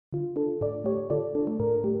Hi,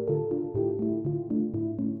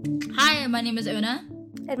 my name is Una.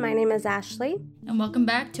 And my name is Ashley. And welcome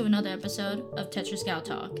back to another episode of Tetris Gal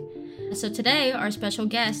Talk. So today, our special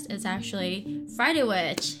guest is actually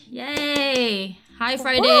fridaywitch. Yay! Hi,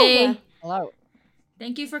 Friday. Whoa. Hello.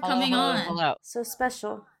 Thank you for coming on. Hello. So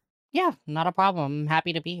special. Yeah, not a problem. I'm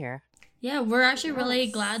happy to be here. Yeah, we're actually really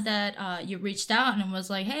Yes. glad that you reached out and was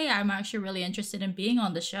like, hey, I'm actually really interested in being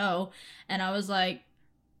on the show. And I was like,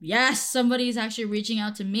 yes, somebody's actually reaching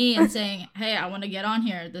out to me and saying, hey, I want to get on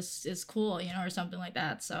here. This is cool, or something like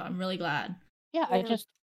that. So I'm really glad. Yeah, Yeah.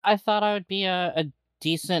 I thought I would be a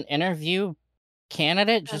decent interview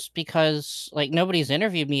candidate just because, nobody's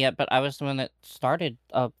interviewed me yet, but I was the one that started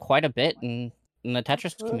quite a bit in the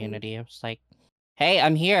Tetris Absolutely. community. I was like, hey,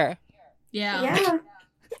 I'm here. Yeah.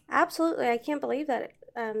 Absolutely. I can't believe that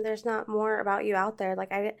there's not more about you out there.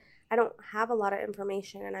 Like I don't have a lot of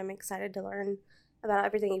information, and I'm excited to learn about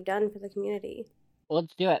everything you've done for the community. Well,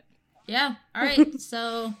 let's do it. Yeah. All right.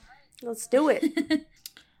 So Let's do it.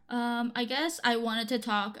 I guess I wanted to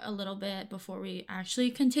talk a little bit before we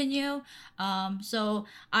actually continue. So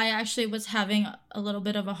I actually was having a little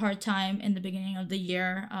bit of a hard time in the beginning of the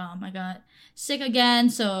year. I got sick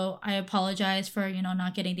again, so I apologize for,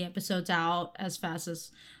 not getting the episodes out as fast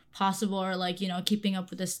as possible, or keeping up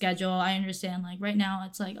with the schedule. I understand, right now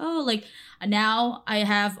it's now I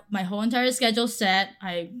have my whole entire schedule set.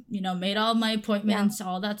 I made all my appointments,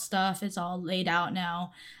 all that stuff is all laid out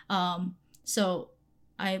now. So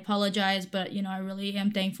I apologize, but I really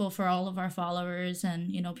am thankful for all of our followers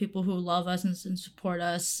and people who love us and support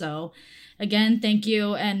us. So again, thank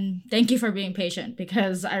you, and thank you for being patient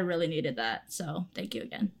because I really needed that. So thank you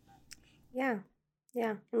again. Yeah.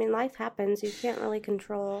 I mean, life happens. You can't really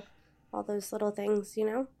control all those little things,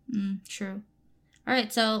 True. All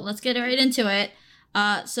right, so let's get right into it.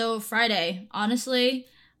 So Friday, honestly,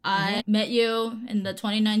 I met you in the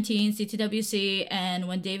 2019 CTWC, and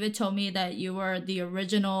when David told me that you were the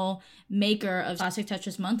original maker of Classic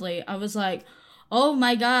Tetris Monthly, I was like, oh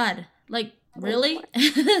my god, really?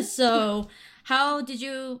 So how did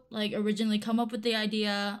you originally come up with the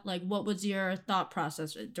idea? What was your thought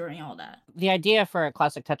process during all that? The idea for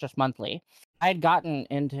Classic Tetris Monthly, I had gotten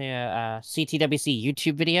into CTWC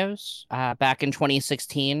YouTube videos back in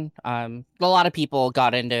 2016. A lot of people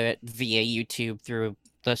got into it via YouTube through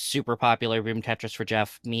the super popular Room Tetris for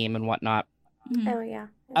Jeff meme and whatnot. Oh, yeah.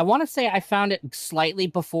 I want to say I found it slightly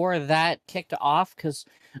before that kicked off because,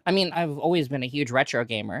 I've always been a huge retro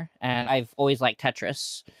gamer and I've always liked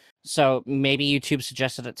Tetris. So maybe YouTube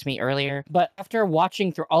suggested it to me earlier. But after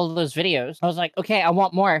watching through all of those videos, I was like, okay, I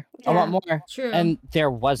want more. I want more. True. And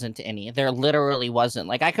there wasn't any. There literally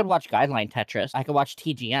wasn't. I could watch Guideline Tetris. I could watch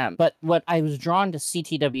TGM. But what I was drawn to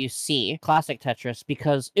CTWC, Classic Tetris,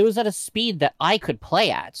 because it was at a speed that I could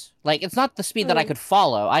play at. It's not the speed that I could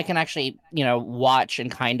follow. I can actually, watch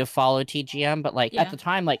and kind of follow TGM. But, at the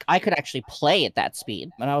time, I could actually play at that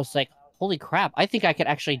speed. And I was like, holy crap, I think I could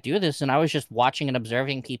actually do this. And I was just watching and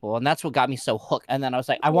observing people. And that's what got me so hooked. And then I was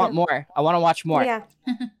like, I want more. I want to watch more. Yeah.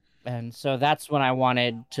 And so that's when I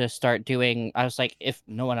wanted to start doing, I was like, if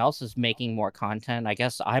no one else is making more content, I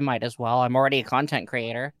guess I might as well. I'm already a content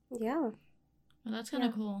creator. Yeah. Well, that's kind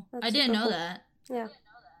of cool. That's I didn't super know cool. that. Yeah.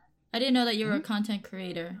 I didn't know that you were a content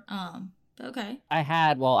creator. Okay. I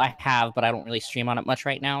have, but I don't really stream on it much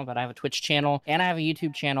right now. But I have a Twitch channel and I have a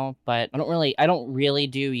YouTube channel, but I don't really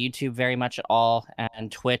do YouTube very much at all.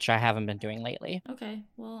 And Twitch, I haven't been doing lately. Okay.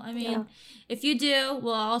 Well, if you do,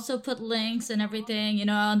 we'll also put links and everything,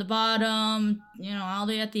 on the bottom, all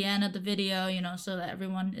the way at the end of the video, so that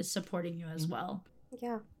everyone is supporting you as well.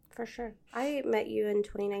 Yeah, for sure. I met you in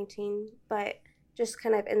 2019, but just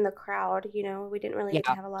kind of in the crowd, we didn't really get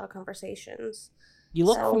to have a lot of conversations. You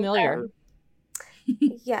look familiar.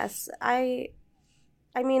 Yes, we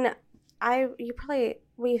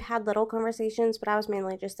had little conversations, but I was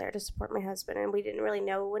mainly just there to support my husband, and we didn't really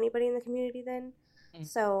know anybody in the community then.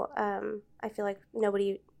 So I feel like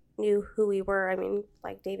nobody knew who we were.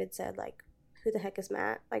 Like David said, who the heck is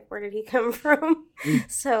Matt? Where did he come from?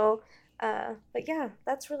 So, but yeah,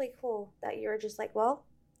 that's really cool that you're just like, well,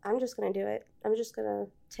 I'm just gonna do it. I'm just gonna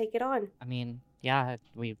take it on. Yeah,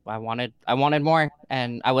 I wanted more,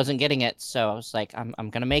 and I wasn't getting it, so I was like, I'm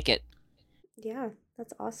gonna make it. Yeah,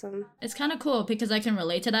 that's awesome. It's kind of cool because I can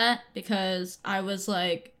relate to that because I was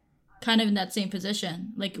kind of in that same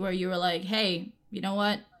position, where you were like, hey, you know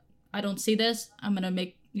what? I don't see this. I'm gonna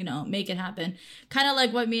make it happen. Kind of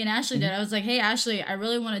like what me and Ashley did. I was like, hey, Ashley, I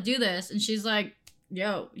really want to do this, and she's like,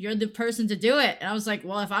 yo, you're the person to do it. And I was like,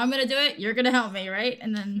 well, if I'm going to do it, you're going to help me, right?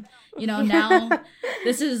 And then, now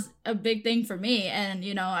this is a big thing for me. And,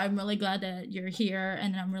 I'm really glad that you're here.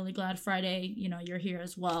 And I'm really glad Friday, you're here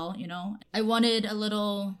as well. I wanted a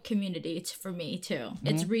little community for me too. Mm-hmm.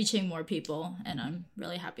 It's reaching more people. And I'm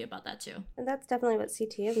really happy about that too. And that's definitely what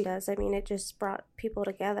CTM does. I mean, it just brought people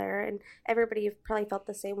together, and everybody probably felt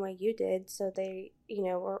the same way you did. So they,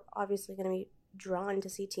 were obviously going to be drawn to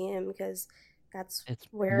CTM because it's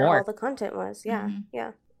where all the content was. Yeah. Mm-hmm.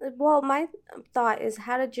 Yeah. Well, my thought is,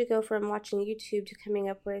 how did you go from watching YouTube to coming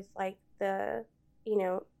up with like the,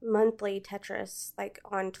 monthly Tetris like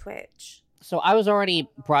on Twitch? So I was already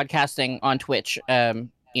broadcasting on Twitch,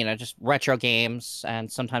 just retro games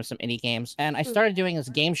and sometimes some indie games. And I started doing this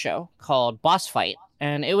game show called Boss Fight.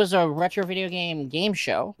 And it was a retro video game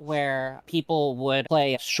show where people would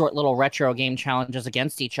play short little retro game challenges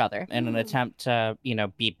against each other in an attempt to,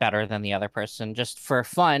 be better than the other person just for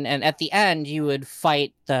fun. And at the end, you would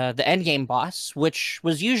fight the end game boss, which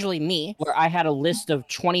was usually me, where I had a list of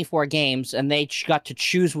 24 games and they got to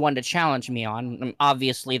choose one to challenge me on. And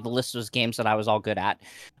obviously, the list was games that I was all good at.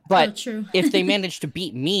 But if they managed to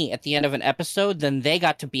beat me at the end of an episode, then they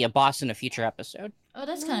got to be a boss in a future episode. Oh,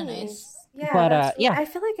 that's kind of nice. Yeah, but, I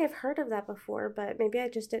feel like I've heard of that before, but maybe I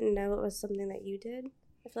just didn't know it was something that you did.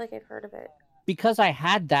 I feel like I've heard of it. Because I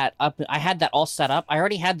had that all set up. I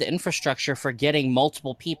already had the infrastructure for getting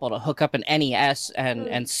multiple people to hook up an NES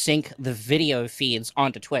and sync the video feeds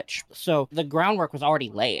onto Twitch. So the groundwork was already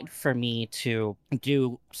laid for me to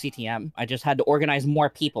do CTM. I just had to organize more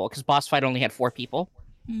people because Boss Fight only had 4 people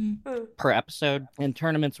per episode, and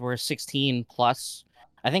tournaments were 16 plus.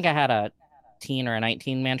 I think I had a 18 or a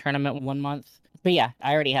 19-man tournament one month. But yeah,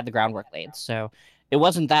 I already had the groundwork laid, so it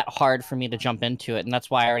wasn't that hard for me to jump into it, and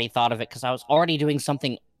that's why I already thought of it, because I was already doing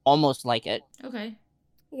something almost like it. Okay.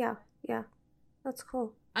 Yeah, that's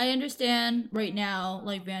cool. I understand right now,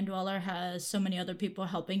 like, Van Dweller has so many other people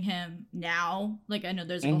helping him now. Like, I know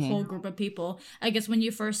there's like a whole group of people. I guess when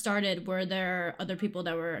you first started, were there other people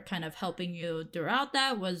that were kind of helping you throughout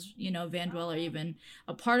that? Was, Van Dweller even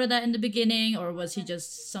a part of that in the beginning? Or was he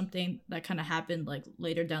just something that kind of happened, like,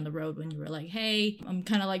 later down the road when you were like, hey, I'm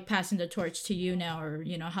kind of, like, passing the torch to you now? Or,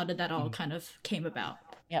 how did that all kind of came about?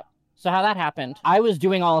 Yep. So how that happened, I was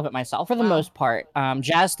doing all of it myself for the most part.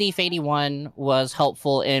 Jazz Thief 81 was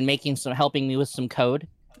helpful in helping me with some code.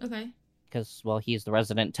 Okay. Because, well, he's the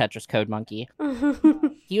resident Tetris code monkey.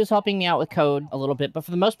 He was helping me out with code a little bit, but for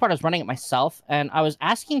the most part, I was running it myself, and I was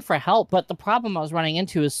asking for help. But the problem I was running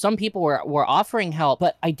into is some people were offering help,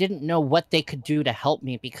 but I didn't know what they could do to help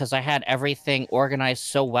me because I had everything organized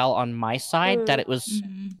so well on my side that it was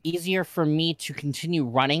easier for me to continue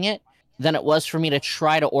running it than it was for me to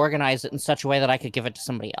try to organize it in such a way that I could give it to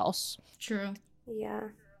somebody else. True. Yeah.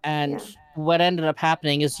 And what ended up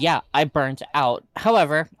happening is, I burnt out.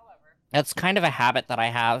 However, that's kind of a habit that I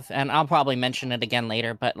have, and I'll probably mention it again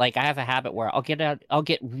later, but like I have a habit where I'll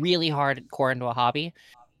get really hardcore into a hobby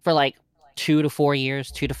for like 2 to 4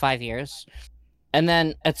 years, 2 to 5 years. And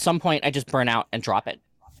then at some point I just burn out and drop it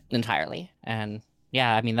entirely. And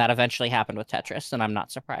yeah, I mean, that eventually happened with Tetris, and I'm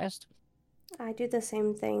not surprised. I do the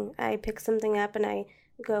same thing. I pick something up and I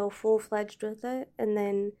go full-fledged with it. And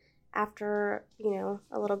then after,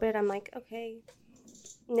 a little bit, I'm like, okay,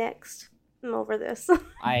 next. I'm over this.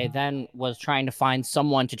 I then was trying to find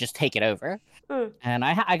someone to just take it over. And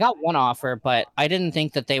I got one offer, but I didn't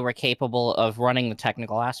think that they were capable of running the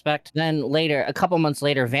technical aspect. Then later, a couple months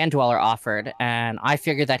later, Van Dweller offered, and I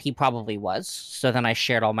figured that he probably was. So then I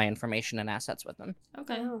shared all my information and assets with him.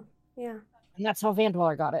 Okay. Oh, yeah. And that's how Van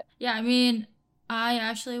Dweller got it. Yeah, I mean, I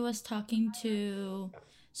actually was talking to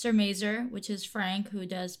Sir Mazer, which is Frank, who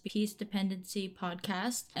does Peace Dependency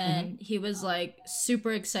podcast, and he was like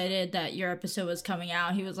super excited that your episode was coming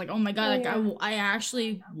out. He was like, oh my god, I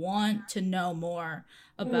actually want to know more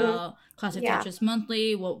about Classic Tetris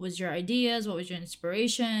Monthly. What was your ideas? What was your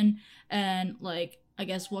inspiration? And like, I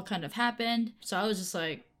guess what kind of happened? So I was just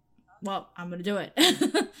like, well, I'm gonna do it.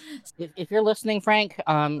 If you're listening, Frank,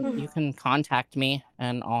 you can contact me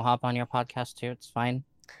and I'll hop on your podcast too. It's fine.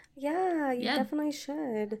 Yeah, you definitely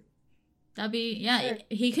should. That'd be, sure.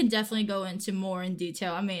 He could definitely go into more in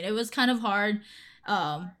detail. I mean, it was kind of hard.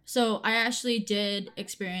 So I actually did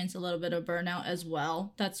experience a little bit of burnout as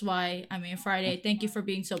well. That's why, I mean, Friday, thank you for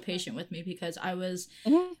being so patient with me, because I was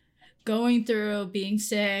going through being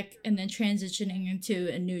sick and then transitioning into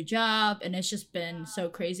a new job, and it's just been so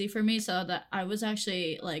crazy for me. So that I was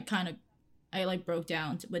actually like I broke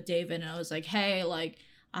down with David, and I was like, hey, like,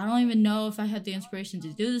 I don't even know if I have the inspiration to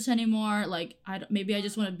do this anymore. Like, maybe I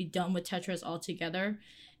just want to be done with Tetris altogether.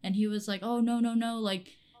 And he was like, oh, no.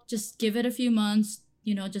 Like, just give it a few months,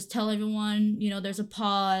 just tell everyone, there's a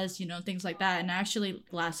pause, things like that. And actually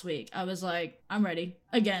last week I was like, I'm ready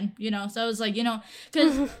again, so I was like,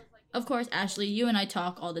 because of course, Ashley, you and I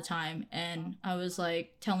talk all the time, and I was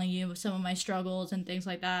like telling you some of my struggles and things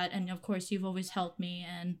like that, and of course you've always helped me,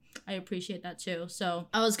 and I appreciate that too. So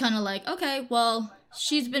I was kind of like, okay, well,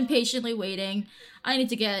 she's been patiently waiting. I need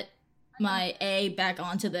to get my A back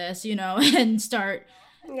onto this, and start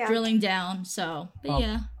drilling down. So, but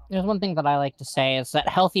yeah. There's one thing that I like to say is that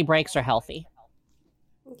healthy breaks are healthy.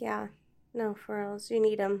 Yeah. No, for reals. You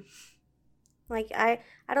need them. Like, I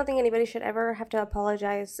don't think anybody should ever have to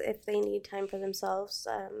apologize if they need time for themselves.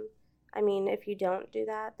 I mean, if you don't do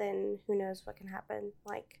that, then who knows what can happen.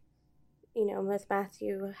 Like, with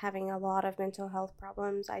Matthew having a lot of mental health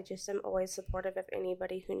problems, I just am always supportive of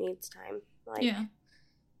anybody who needs time. Like,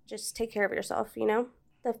 just take care of yourself,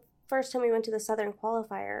 The first time we went to the Southern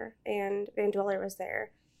Qualifier and Van Dweller was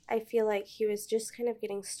there, I feel like he was just kind of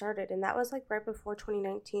getting started. And that was, like, right before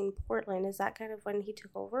 2019 Portland. Is that kind of when he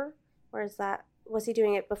took over? Or was he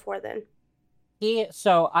doing it before then?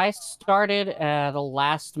 So I started the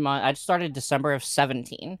last month. I started December of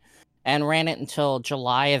 17 and ran it until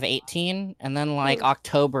July of 18. And then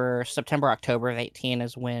September, October of 18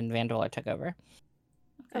 is when Van Dweller took over.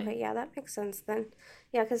 Okay, yeah, that makes sense then.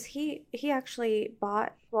 Yeah, because he actually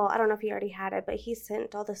bought, well, I don't know if he already had it, but he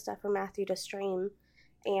sent all the stuff for Matthew to stream.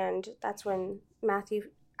 And that's when Matthew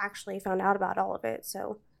actually found out about all of it.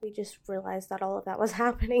 So we just realized that all of that was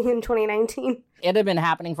happening in 2019. It had been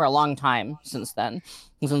happening for a long time since then,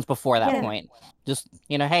 since before that point. Just,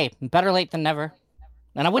 hey, better late than never.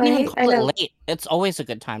 And I wouldn't even call it late. It's always a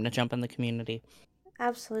good time to jump in the community.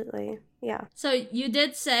 Absolutely. Yeah. So you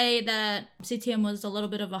did say that CTM was a little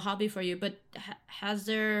bit of a hobby for you, but has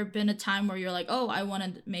there been a time where you're like, oh, I want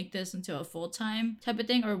to make this into a full-time type of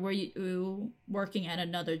thing? Or were you working at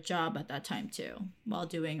another job at that time too, while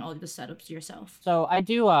doing all the setups yourself? So I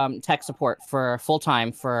do tech support for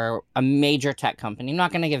full-time for a major tech company. I'm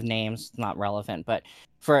not going to give names, it's not relevant, but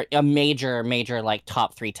for a major, like,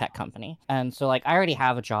 top 3 tech company. And so, like, I already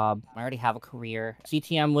have a job. I already have a career.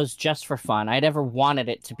 CTM was just for fun. I never wanted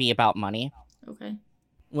it to be about money. Okay.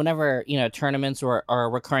 Whenever, tournaments or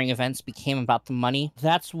recurring events became about the money,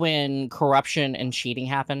 that's when corruption and cheating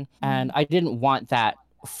happened. And I didn't want that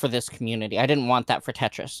for this community. I didn't want that for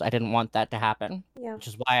Tetris. I didn't want that to happen. Yeah. Which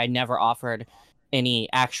is why I never offered any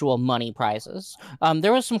actual money prizes.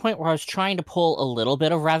 There was some point where I was trying to pull a little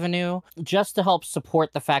bit of revenue just to help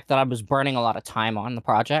support the fact that I was burning a lot of time on the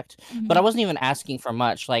project, but I wasn't even asking for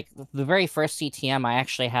much. Like, the very first CTM, I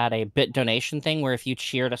actually had a bit donation thing where if you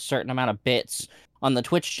cheered a certain amount of bits on the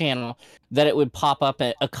Twitch channel, that it would pop up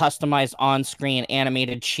a customized on-screen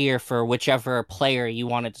animated cheer for whichever player you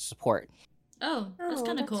wanted to support. Oh, that's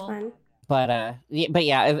kind of cool. Fun. But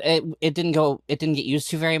yeah, it didn't get used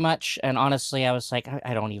to very much, and honestly, I was like,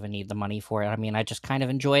 I don't even need the money for it. I mean, I just kind of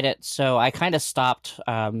enjoyed it, so I kind of stopped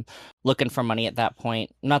looking for money at that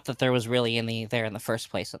point. Not that there was really any there in the first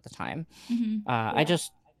place at the time. I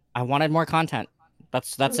wanted more content.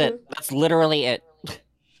 That's it. That's literally it.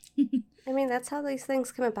 I mean, that's how these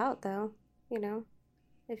things come about, though.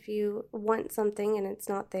 If you want something and it's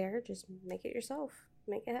not there, just make it yourself.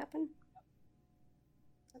 Make it happen.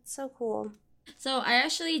 That's so cool. So I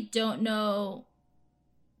actually don't know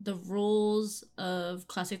the rules of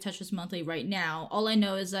Classic Tetris Monthly right now. All I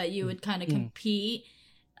know is that you would kind of compete,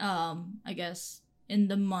 I guess, in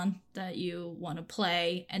the month that you want to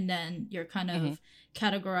play, and then you're kind of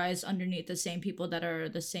categorized underneath the same people that are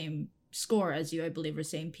the same score as you, I believe, or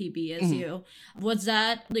same PB as you. Was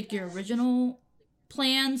that like your original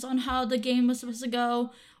plans on how the game was supposed to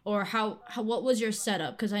go? Or what was your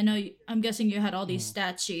setup? Because I'm guessing you had all these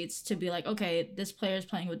stat sheets to be like, okay, this player is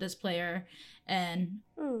playing with this player. And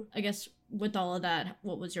I guess with all of that,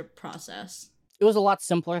 what was your process? It was a lot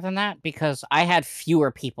simpler than that because I had fewer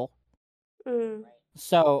people.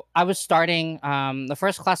 So I was starting, the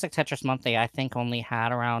first Classic Tetris Monthly, I think only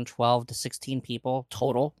had around 12 to 16 people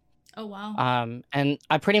total. Oh, wow. And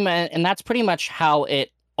that's pretty much how it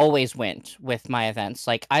always went with my events.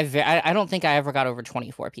 Like, I don't think I ever got over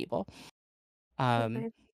 24 people.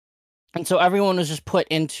 And so everyone was just put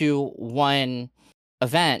into one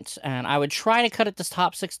event, and I would try to cut it to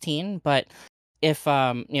top 16, but if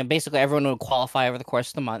basically everyone would qualify over the course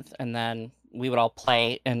of the month, and then we would all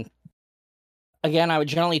play. And again, I would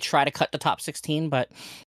generally try to cut the top 16, but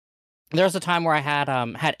there was a time where I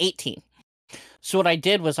had 18. So what I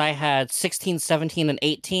did was I had 16, 17, and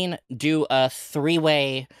 18 do a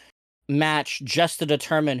 3-way match just to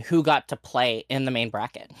determine who got to play in the main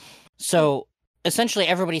bracket. So essentially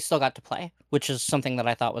everybody still got to play, which is something that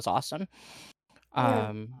I thought was awesome.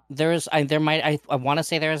 Yeah. I want to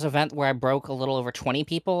say there was an event where I broke a little over 20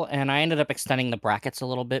 people, and I ended up extending the brackets a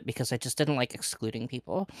little bit because I just didn't like excluding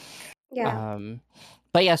people. Yeah. Um,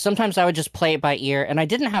 but yeah, sometimes I would just play it by ear, and I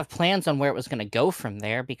didn't have plans on where it was going to go from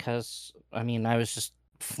there because I mean I was just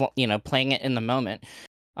playing it in the moment.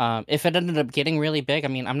 If it ended up getting really big, I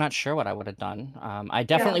mean I'm not sure what I would have done. I Yeah.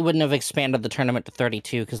 definitely wouldn't have expanded the tournament to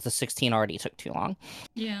 32 because the 16 already took too long.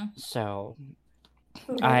 Yeah. So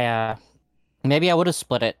Mhm. I maybe I would have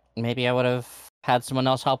split it. Maybe I would have had someone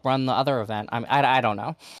else help run the other event. I don't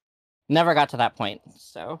know. Never got to that point,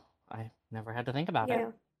 so I never had to think about it.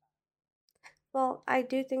 Yeah. Well, I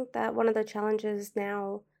do think that one of the challenges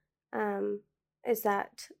now um, is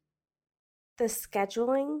that the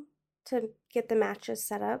scheduling to get the matches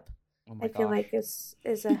set up, Oh my I feel gosh. like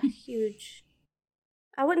is a huge.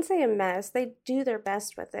 I wouldn't say a mess. They do their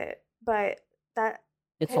best with it, but that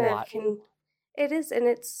It's a kind of lot. can it is, and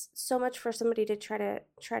it's so much for somebody to try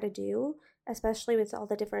to do, especially with all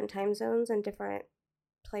the different time zones and different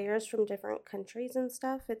players from different countries and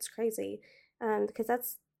stuff. It's crazy. Because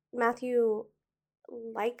that's Matthew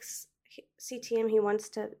likes CTM. He wants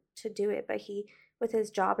to do it, but he with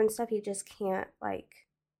his job and stuff, he just can't like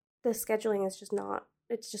the scheduling is just not.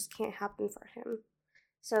 It just can't happen for him.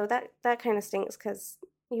 So that kind of stinks because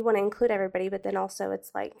you want to include everybody, but then also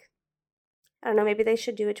it's like I don't know. Maybe they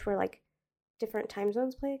should do it to where like different time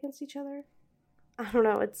zones play against each other. I don't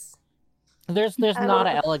know. It's There's I not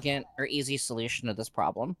don't. an elegant or easy solution to this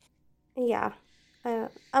problem. Yeah.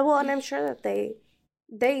 I will, and I'm sure that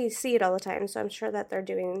they see it all the time, so I'm sure that they're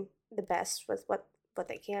doing the best with what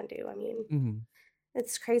they can do. I mean, Mhm.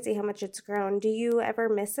 it's crazy how much it's grown. Do you ever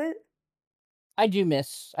miss it? I do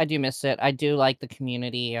miss it. I do like the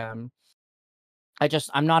community. I'm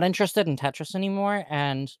not interested in Tetris anymore,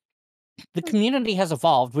 and the Mm. community has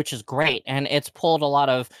evolved, which is great, and it's pulled a lot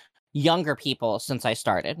of younger people since I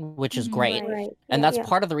started, which is Hmm. great. Right. And Yeah. that's Yeah.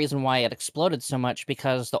 part of the reason why it exploded so much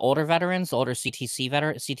because the older veterans, the older CTWC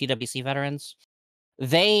veterans,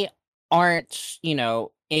 they aren't,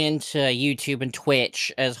 into YouTube and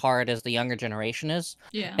Twitch as hard as the younger generation is.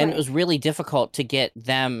 Yeah. And it Right. was really difficult to get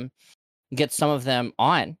some of them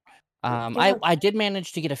on. I Yeah. I did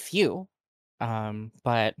manage to get a few,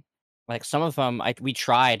 but like some of them, we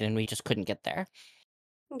tried and we just couldn't get there.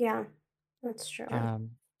 Yeah. That's true.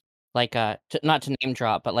 Um, like not to name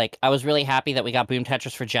drop, but like I was really happy that we got Boom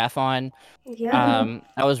Tetris for Jeff on. Yeah.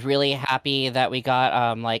 I was really happy that we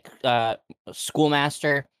got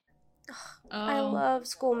Schoolmaster. I Oh. love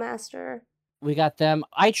Schoolmaster. We got them.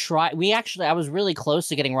 I was really close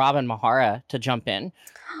to getting Robin Mahara to jump in.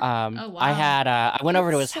 Oh wow. I went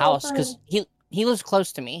over to That's his so house fun. because he lives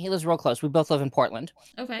close to me. He lives real close. We both live in Portland.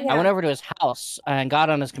 Okay. I Yeah. went over to his house and got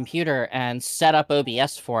on his computer and set up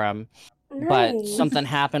OBS for him, but something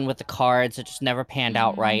Nice. happened with the cards. It just never panned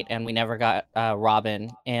out Hmm. right, and we never got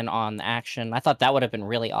Robin in on the action. I thought that would have been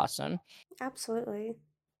really awesome. Absolutely.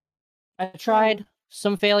 I Yeah. tried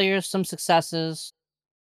some failures, some successes.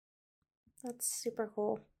 That's super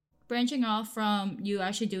cool. Branching off from you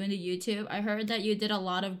actually doing the YouTube, I heard that you did a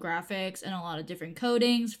lot of graphics and a lot of different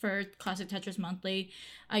codings for Classic Tetris Monthly.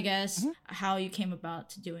 I guess Mhm. how you came about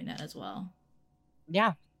to doing that as well.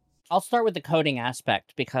 Yeah, I'll start with the coding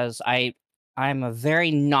aspect because I'm a very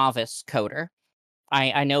novice coder.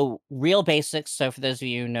 I know real basics. So for those of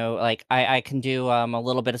you who know, like I can do a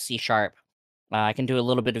little bit of C sharp. I can do a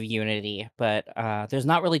little bit of Unity, but there's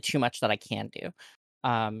not really too much that I can do.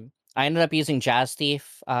 I ended up using Jazz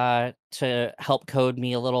Thief to help code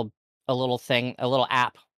me a little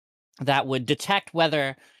app that would detect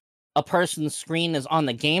whether a person's screen is on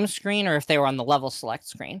the game screen or if they were on the level select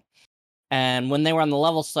screen. And when they were on the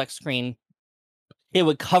level select screen, it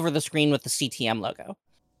would cover the screen with the CTM logo.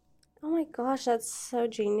 Oh my gosh, that's so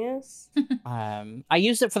genius. I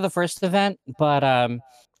used it for the first event, but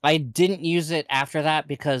I didn't use it after that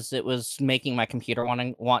because it was making my computer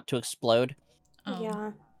want to explode Oh.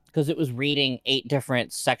 Yeah. because it was reading 8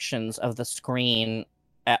 different sections of the screen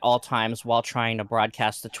at all times while trying to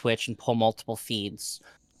broadcast to Twitch and pull multiple feeds.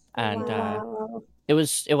 And Wow. it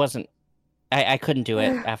wasn't I couldn't do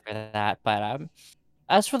it after that. But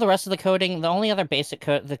as for the rest of the coding, the only other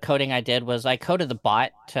the coding I did was I coded the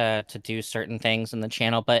bot to do certain things in the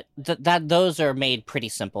channel, but those are made pretty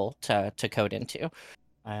simple to code into.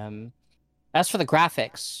 Um, as for the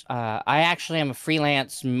graphics, I actually am a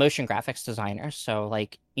freelance motion graphics designer. So,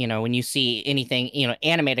 like, when you see anything,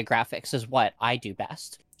 animated graphics is what I do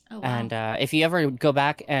best. Oh wow. And if you ever go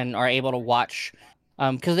back and are able to watch,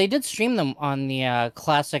 because they did stream them on the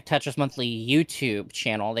Classic Tetris Monthly YouTube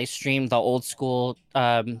channel, they streamed the old school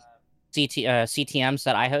CTMs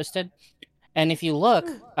that I hosted. And if you look,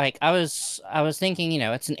 Hmm. like I was thinking,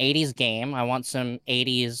 it's an 80s game. I want some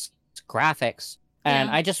 80s graphics. And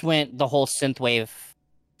Yeah. I just went the whole synthwave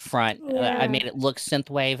front. I Yeah. made it look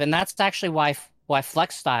synthwave, and that's actually why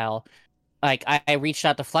Flex Style, like I reached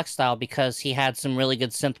out to Flex Style because he had some really good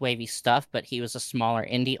synthwavy stuff, but he was a smaller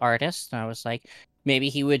indie artist, and I was like, maybe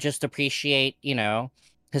he would just appreciate,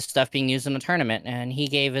 his stuff being used in a tournament, and he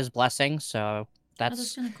gave his blessing, so Oh, that's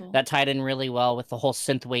that's kind of cool. that tied in really well with the whole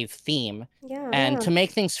synthwave theme. Yeah. And to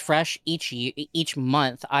make things fresh each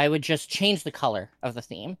month, I would just change the color of the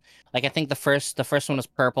theme. Like I think the first one was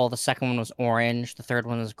purple, the second one was orange, the third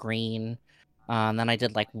one was green, then I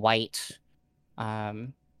did like white.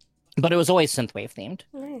 Um, but it was always synthwave themed.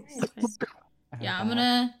 Nice. Okay. Yeah,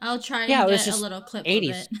 And, I'll try yeah, and it was get a just little clip of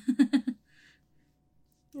 80s. it.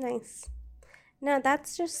 Nice. No,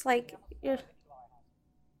 that's just like you're.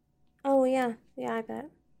 Oh yeah, yeah, I bet.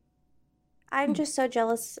 I'm just so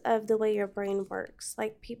jealous of the way your brain works.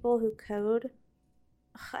 Like people who code,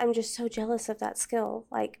 I'm just so jealous of that skill.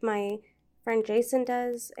 Like my friend Jason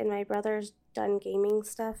does, and my brother's done gaming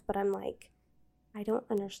stuff, but I'm like, I don't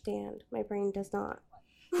understand. My brain does not.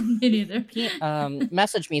 Me neither.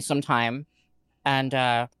 Message me sometime,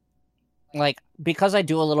 and like because I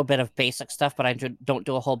do a little bit of basic stuff, but I don't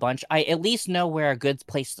do a whole bunch. I at least know where a good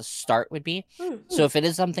place to start would be. So if it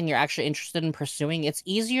is something you're actually interested in pursuing, it's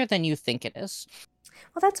easier than you think it is.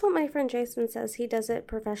 Well, that's what my friend Jason says. He does it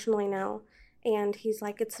professionally now. And he's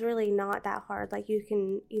like, it's really not that hard. Like, you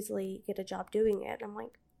can easily get a job doing it. I'm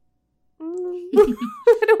like,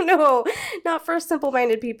 I don't know. Not for simple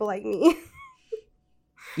minded people like me.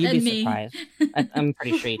 You'd And be me. surprised. I'm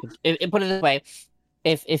pretty sure you could. Put it this way: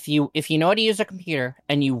 if you know how to use a computer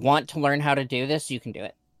and you want to learn how to do this, you can do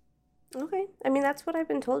it. Okay. I mean, that's what I've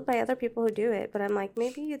been told by other people who do it. But I'm like,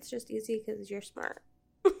 maybe it's just easy because you're smart.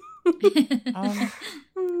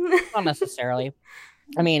 Not necessarily.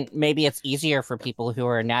 I mean, maybe it's easier for people who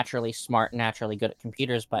are naturally smart, naturally good at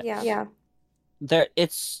computers, but Yeah.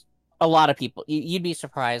 it's a lot of people. You'd be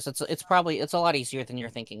surprised. It's a lot easier than you're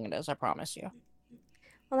thinking it is. I promise you.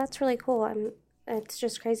 Well, that's really cool. It's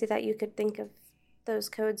just crazy that you could think of those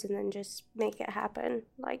codes and then just make it happen.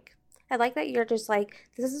 Like, I like that you're just like,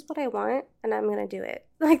 this is what I want, and I'm gonna do it.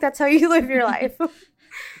 Like, that's how you live your life.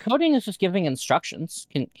 Coding is just giving instructions.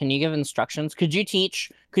 Can you give instructions? Could you teach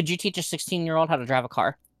a 16-year-old how to drive a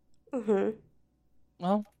car? Mm-hmm.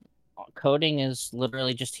 Well, coding is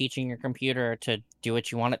literally just teaching your computer to do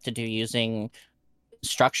what you want it to do using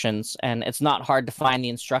instructions, and it's not hard to find the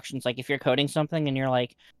instructions. Like if you're coding something and you're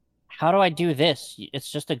like, how do I do this?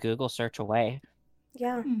 It's just a Google search away.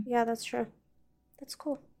 Yeah, yeah, that's true. That's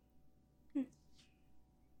cool.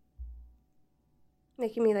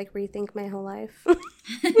 Making me like rethink my whole life.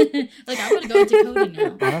 Like I would go into coding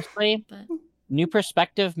now. Honestly, But new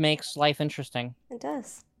perspective makes life interesting. It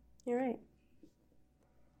does. You're right.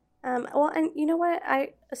 Well, and you know what?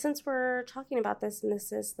 Since we're talking about this, and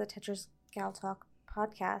this is the Tetris Gal Talk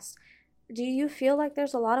podcast, do you feel like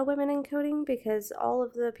there's a lot of women in coding? Because all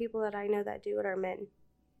of the people that I know that do it are men.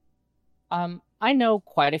 I know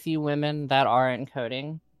quite a few women that are in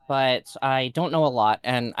coding, but I don't know a lot.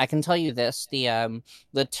 And I can tell you this: the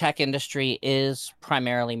tech industry is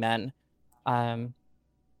primarily men, um,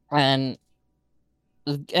 and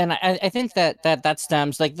I think that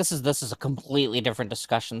stems, like, this is a completely different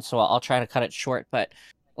discussion, so I'll try to cut it short. But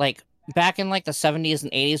like back in like the 70s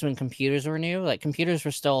and 80s when computers were new, like computers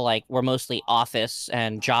were mostly office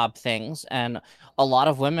and job things, and a lot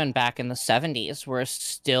of women back in the 70s were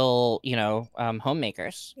still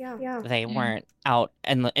homemakers. Yeah. They weren't out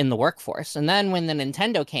in the workforce. And then when the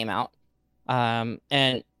Nintendo came out,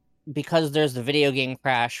 and because there's the video game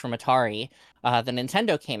crash from Atari, the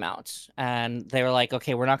Nintendo came out, and they were like,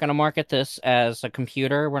 okay, we're not going to market this as a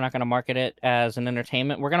computer. We're not going to market it as an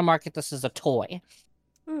entertainment. We're going to market this as a toy.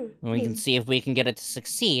 And we can see if we can get it to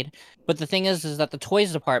succeed. But the thing is that the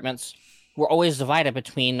toys departments were always divided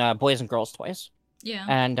between boys and girls' toys. yeah.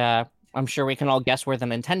 And I'm sure we can all guess where the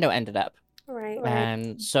Nintendo ended up. Right.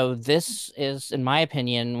 And so this is, in my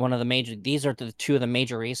opinion, these are the two of the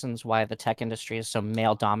major reasons why the tech industry is so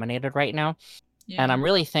male dominated right now. Yeah. And I'm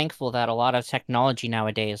really thankful that a lot of technology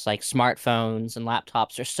nowadays, like smartphones and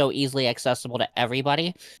laptops, are so easily accessible to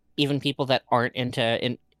everybody, even people that aren't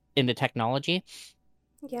into technology.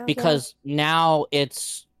 Yeah. Because now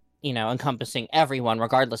it's, encompassing everyone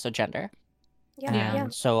regardless of gender. Yeah.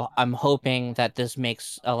 And so I'm hoping that this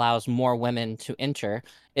allows more women to enter.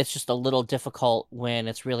 It's just a little difficult when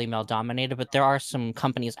it's really male dominated, but there are some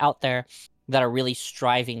companies out there that are really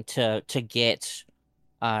striving to get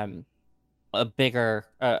a bigger,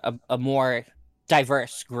 a more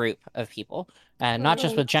diverse group of people. And not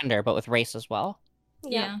just with gender, but with race as well.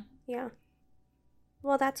 Yeah.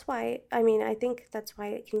 Well, that's why, I mean, I think that's why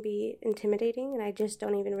it can be intimidating, and I just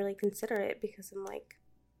don't even really consider it because I'm like,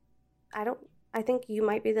 I think you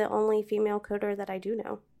might be the only female coder that I do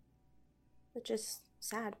know. It's just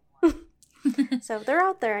sad. So they're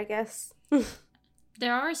out there, I guess.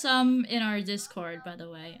 There are some in our Discord, by the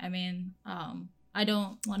way. I mean, I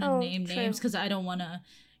don't want to name names because I don't want to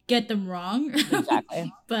get them wrong.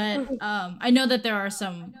 Exactly. But I know that there are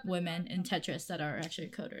some women in Tetris that are actually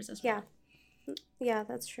coders as well. Yeah,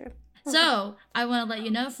 that's true. So I want to let you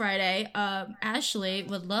know, Friday, Ashley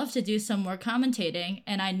would love to do some more commentating,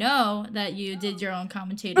 and I know that you did your own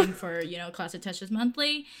commentating for, Classic Tetris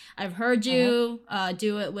Monthly. I've heard you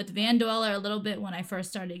do it with Van Dweller a little bit when I first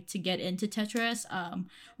started to get into Tetris,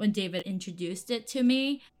 when David introduced it to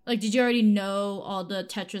me. Like, did you already know all the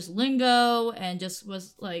Tetris lingo and just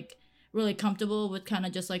was, like, really comfortable with kind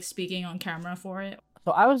of just, like, speaking on camera for it? So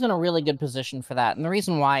I was in a really good position for that, and the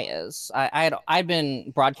reason why is I'd been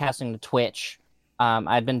broadcasting to Twitch.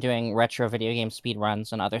 I'd been doing retro video game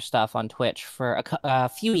speedruns and other stuff on Twitch for a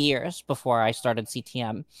few years before I started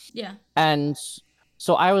CTM. Yeah. And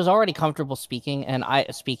so I was already comfortable speaking, and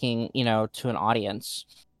speaking, to an audience.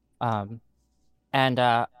 And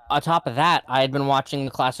on top of that, I had been watching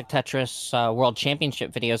the Classic Tetris World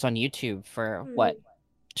Championship videos on YouTube for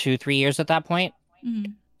 2-3 years at that point.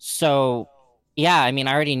 Mm-hmm. So yeah, I mean,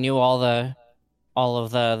 I already knew all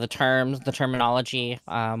of the terms, the terminology,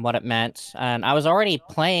 what it meant, and I was already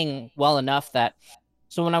playing well enough that.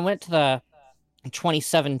 So when I went to the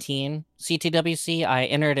 2017 CTWC, I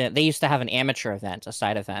entered it. They used to have an amateur event, a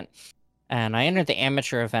side event, and I entered the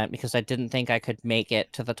amateur event because I didn't think I could make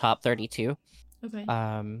it to the top 32. Okay.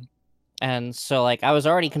 And so like I was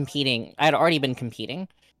already competing. I had already been competing.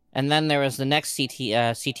 And then there was the next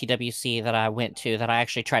CTWC that I went to that I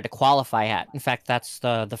actually tried to qualify at. In fact, that's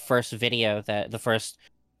the first video, the first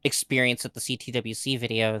experience at the CTWC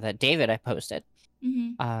video that David I posted.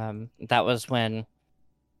 Mm-hmm. That was when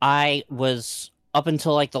I was up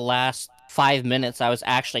until like the last 5 minutes. I was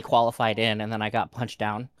actually qualified in, and then I got punched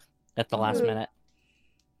down at the last minute.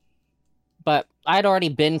 But I'd already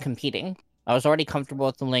been competing. I was already comfortable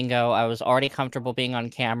with the lingo. I was already comfortable being on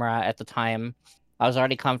camera at the time. I was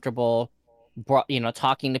already comfortable,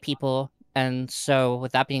 talking to people. And so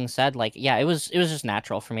with that being said, like, yeah, it was just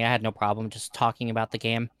natural for me. I had no problem just talking about the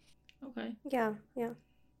game. Okay. Yeah.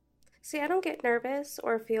 See, I don't get nervous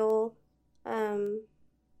or feel,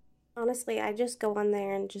 honestly, I just go on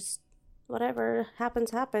there and just whatever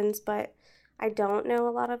happens, but I don't know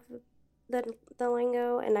a lot of the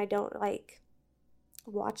lingo, and I don't, like,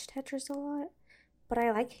 watch Tetris a lot, but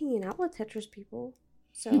I like hanging out with Tetris people.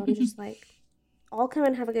 So I'm just like, I'll come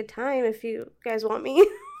and have a good time if you guys want me.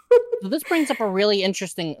 So this brings up a really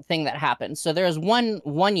interesting thing that happened. So there was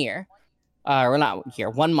one year, or not year,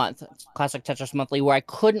 1 month, Classic Tetris Monthly, where I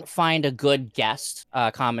couldn't find a good guest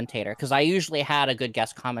commentator, because I usually had a good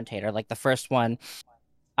guest commentator. Like the first one,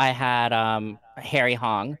 I had Harry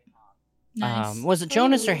Hong. Nice. Was it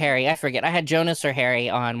Jonas or Harry? I forget. I had Jonas or Harry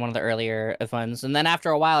on one of the earlier events, and then after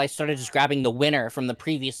a while, I started just grabbing the winner from the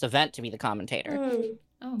previous event to be the commentator.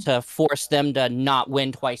 To force them to not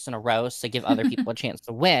win twice in a row, so to give other people a chance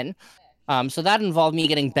to win. So that involved me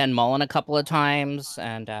getting Ben Mullen a couple of times,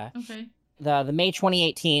 and the May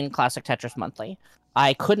 2018 Classic Tetris Monthly.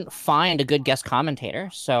 I couldn't find a good guest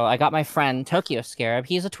commentator, so I got my friend Tokyo Scarab.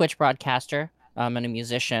 He's a Twitch broadcaster and a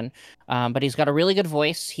musician, but he's got a really good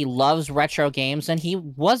voice. He loves retro games, and he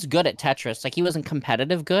was good at Tetris. Like, he wasn't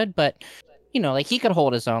competitive good, but like he could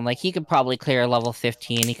hold his own. Like, he could probably clear level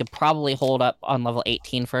 15. He could probably hold up on level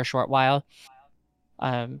 18 for a short while.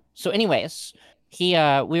 So anyways, we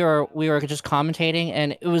were just commentating,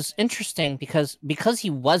 and it was interesting because he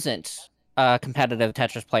wasn't a competitive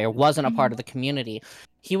Tetris player, wasn't a part of the community.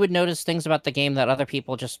 He would notice things about the game that other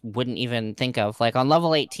people just wouldn't even think of. Like on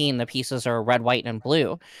level 18, the pieces are red, white, and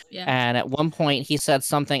blue. Yeah. And at one point he said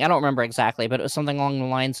something, I don't remember exactly, but it was something along the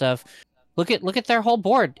lines of, Look at their whole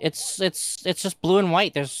board. It's just blue and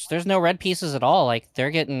white. There's no red pieces at all. Like they're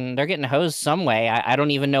getting hosed some way. I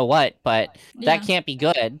don't even know what, but that can't be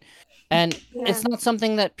good. And it's not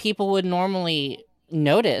something that people would normally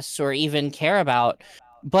notice or even care about.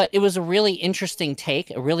 But it was a really interesting take,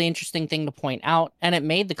 a really interesting thing to point out, and it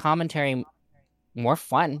made the commentary more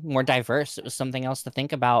fun, more diverse. It was something else to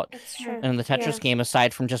think about in the Tetris game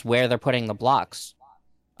aside from just where they're putting the blocks.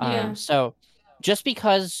 So just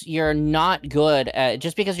because you're not a good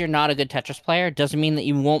Tetris player doesn't mean that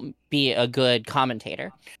you won't be a good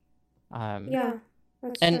commentator.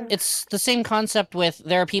 That's And true. it's the same concept with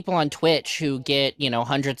there are people on Twitch who get,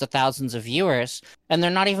 hundreds of thousands of viewers and they're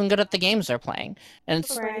not even good at the games they're playing. And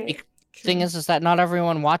it's Right. thing True. is that not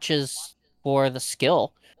everyone watches for the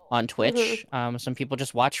skill on Mm-hmm. Twitch. Some people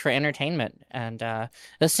just watch for entertainment. And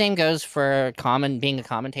the same goes for being a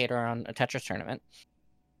commentator on a Tetris tournament.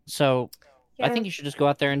 So I Yeah, think you should just go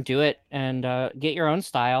out there and do it and get your own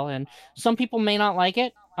style. And some people may not like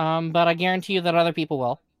it, but I guarantee you that other people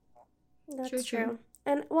will. that's True. true.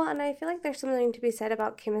 And I feel like there's something to be said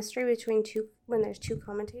about chemistry between two when there's two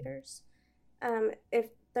commentators. If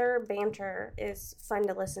their banter is fun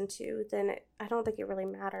to listen to, then I don't think it really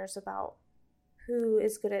matters about who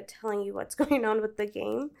is good at telling you what's going on with the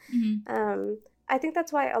game. Mm-hmm. I think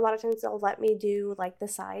that's why a lot of times they'll let me do like the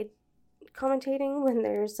side commentating when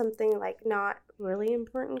there's something like not really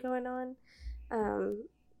important going on.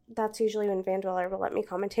 That's usually when Vandweller will let me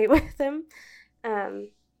commentate with them.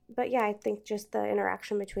 But yeah, I think just the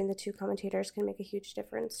interaction between the two commentators can make a huge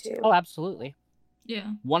difference too. Oh, absolutely.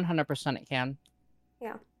 Yeah. 100% it can.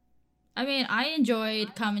 Yeah. I mean, I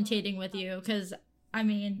enjoyed commentating with you because, I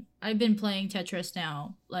mean, I've been playing Tetris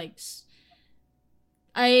now. Like,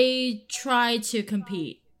 I try to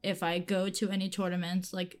compete if I go to any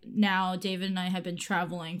tournaments. Like, now, David and I have been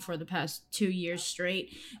traveling for the past 2 years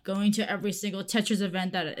straight, going to every single Tetris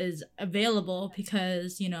event that is available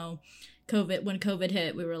because, when COVID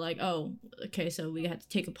hit, we were like, oh, okay, so we had to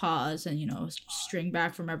take a pause and, string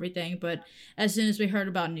back from everything. But as soon as we heard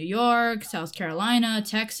about New York, South Carolina,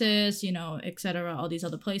 Texas, etc., all these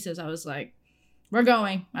other places, I was like, we're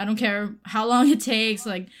going. I don't care how long it takes.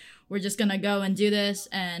 Like, we're just going to go and do this.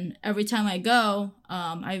 And every time I go,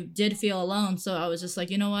 I did feel alone. So I was just like,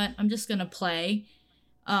 you know what? I'm just going to play.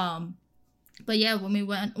 But yeah,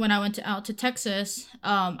 when I went out to Texas,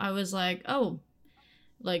 I was like, oh,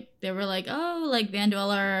 like they were like, oh, like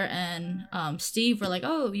Vandweller and Steve were like,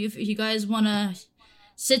 oh, you guys want to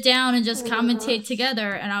sit down and just commentate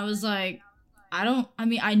together. And I was like,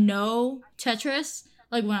 I know Tetris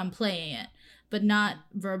like when I'm playing it, but not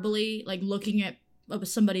verbally, like looking at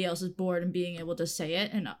somebody else's board and being able to say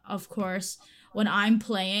it. And of course, when I'm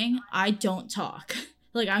playing, I don't talk.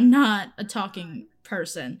 Like, I'm not a talking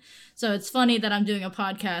person. So it's funny that I'm doing a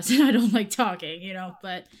podcast and I don't like talking,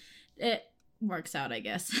 but it works out, I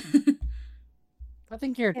guess. I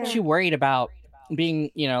think you're too worried about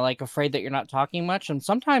being, like afraid that you're not talking much. And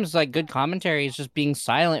sometimes like good commentary is just being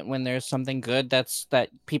silent when there's something good that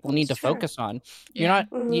people need to focus on. You're not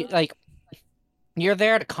you're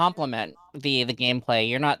there to complement the gameplay.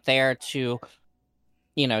 You're not there to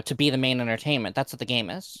to be the main entertainment. That's what the game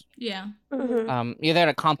is. Yeah. You're there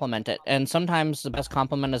to complement it. And sometimes the best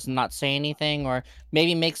compliment is not say anything or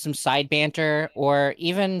maybe make some side banter or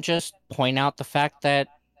even just point out the fact that,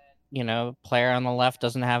 player on the left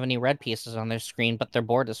doesn't have any red pieces on their screen, but their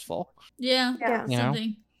board is full. Yeah.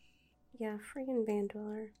 Something. Yeah, freaking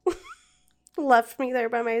Vandweller. Left me there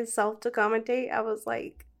by myself to commentate. I was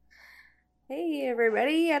like, hey,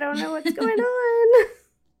 everybody, I don't know what's going on.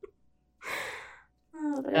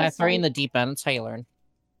 I throw you in the deep end. That's how you learn.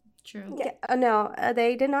 True. Yeah, no,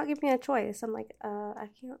 they did not give me a choice. I'm like, I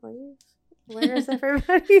can't leave. Where is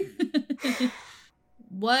everybody?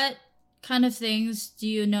 What kind of things do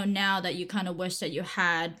you know now that you kind of wish that you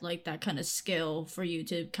had, like that kind of skill for you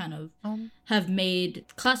to kind of have made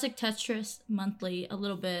Classic Tetris Monthly a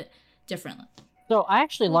little bit differently? So I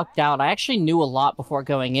actually lucked out. I actually knew a lot before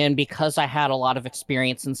going in because I had a lot of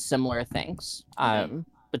experience in similar things.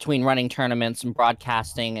 Between running tournaments and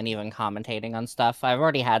broadcasting and even commentating on stuff, I've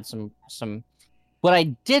already had some.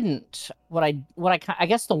 I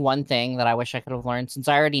guess the one thing that I wish I could have learned, since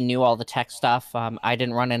I already knew all the tech stuff, I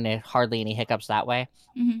didn't run into hardly any hiccups that way,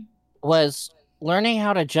 was learning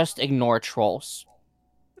how to just ignore trolls.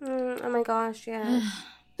 Oh my gosh, yeah.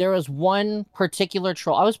 There was one particular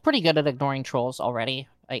troll. I was pretty good at ignoring trolls already.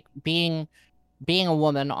 Like being a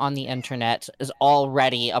woman on the internet is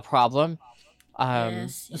already a problem.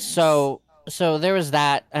 Yes. So there was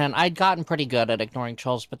that, and I'd gotten pretty good at ignoring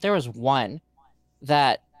trolls, but there was one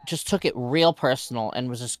that just took it real personal and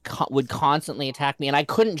was just would constantly attack me, and I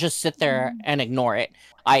couldn't just sit there and ignore it.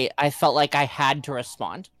 I felt like I had to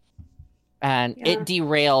respond, and it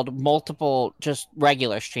derailed multiple just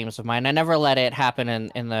regular streams of mine. I never let it happen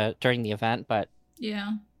during the event, but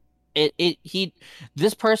yeah,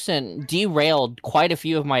 this person derailed quite a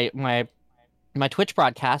few of my Twitch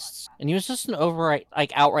broadcasts, and he was just an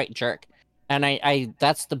outright jerk. And I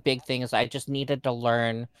that's the big thing, is I just needed to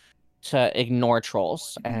learn to ignore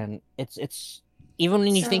trolls. And it's even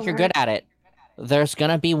when you think you're good at it, there's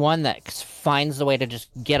gonna be one that finds the way to just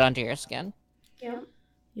get under your skin. Yeah.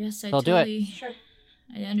 Yes, They'll do it.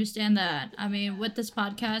 I understand that. I mean, with this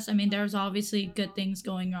podcast, I mean, there's obviously good things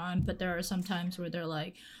going on, but there are some times where they're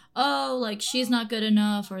like, oh, like she's not good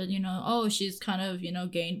enough, or, oh, she's kind of,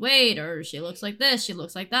 gained weight, or she looks like this, she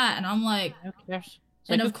looks like that. And I'm like, Who cares?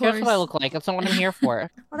 And Who of cares what I course- look like? That's not what I'm here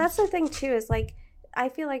for. Well, that's the thing too, is like I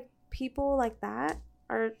feel like people like that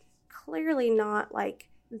are clearly not like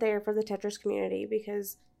there for the Tetris community,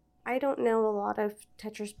 because I don't know a lot of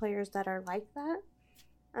Tetris players that are like that.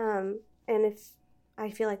 And if I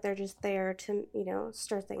feel like they're just there to,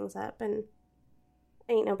 stir things up, and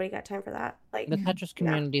ain't nobody got time for that. Like The Tetris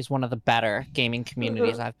community is one of the better gaming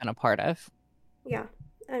communities I've been a part of. Yeah.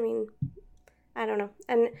 I mean, I don't know.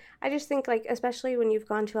 And I just think, like, especially when you've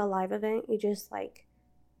gone to a live event, you just, like,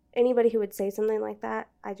 anybody who would say something like that,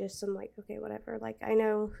 I just am like, okay, whatever. Like, I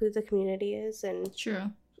know who the community is, and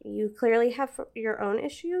True. you clearly have your own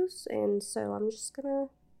issues, and so I'm just gonna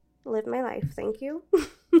live my life. Thank you.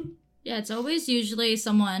 Yeah, it's always usually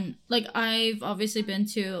someone, like, I've obviously been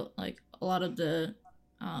to, like, a lot of the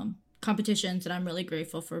competitions, and I'm really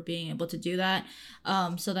grateful for being able to do that,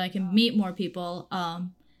 so that I can meet more people.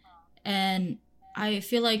 And I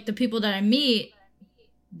feel like the people that I meet,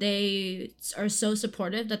 they are so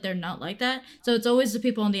supportive that they're not like that. So it's always the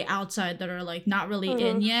people on the outside that are, like, not really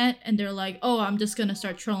in yet, and they're like, oh, I'm just gonna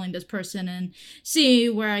start trolling this person and see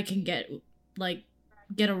where I can get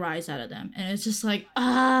a rise out of them. And it's just like,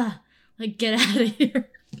 like, get out of here.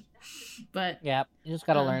 But yeah, you just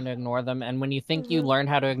gotta learn to ignore them, and when you think you learn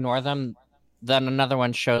how to ignore them, then another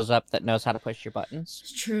one shows up that knows how to push your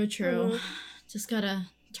buttons. True. Just gotta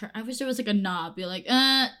turn. I wish there was like a knob, be like,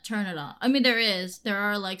 turn it off. I mean, there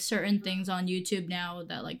are like certain things on YouTube now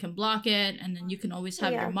that like can block it, and then you can always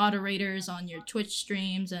have your moderators on your Twitch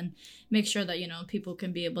streams and make sure that people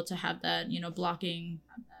can be able to have that blocking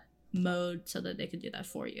mode so that they can do that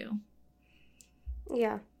for you.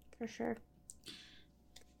 Yeah, for sure.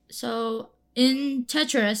 So in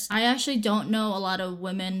Tetris, I actually don't know a lot of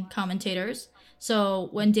women commentators. So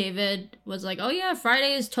when David was like, oh yeah,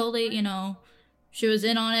 Friday is totally, she was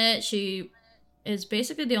in on it. She is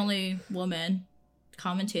basically the only woman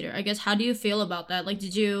commentator. I guess, how do you feel about that? Like,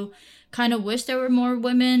 did you kind of wish there were more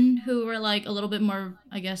women who were like a little bit more,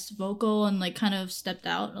 I guess, vocal and like kind of stepped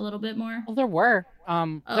out a little bit more? Well, there were.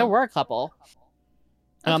 There were a couple.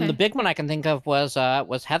 Okay. The big one I can think of was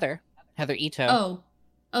Heather Ito.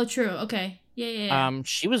 Oh, true. Okay. Yeah.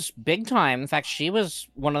 She was big time. In fact, she was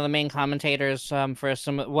one of the main commentators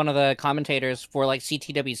one of the commentators for like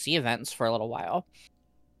CTWC events for a little while.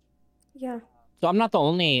 Yeah. So I'm not the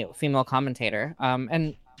only female commentator.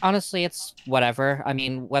 And honestly, it's whatever. I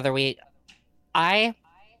mean, I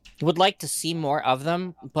would like to see more of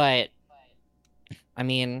them, but I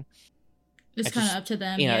mean, it's kind of up to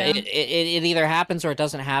them. It either happens or it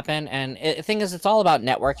doesn't happen. And the thing is, it's all about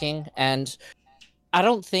networking. And I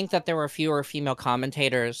don't think that there were fewer female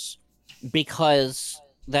commentators because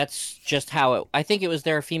that's just how I think it was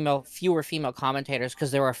there are fewer female commentators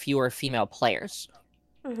because there are fewer female players.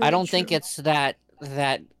 I don't think it's that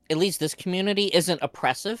at least this community isn't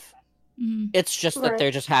oppressive. It's just that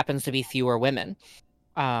there just happens to be fewer women.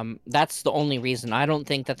 That's the only reason. I don't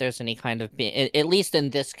think that there's any kind of, at least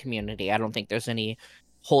in this community, I don't think there's any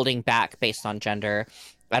holding back based on gender.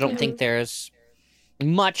 I don't think there's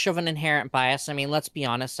much of an inherent bias. I mean, let's be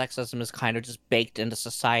honest, sexism is kind of just baked into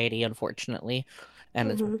society, unfortunately.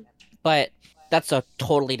 And but that's a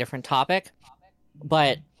totally different topic.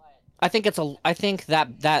 But I think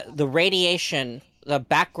that the radiation, the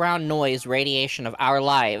background noise radiation of our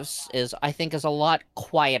lives is a lot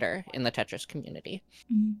quieter in the Tetris community.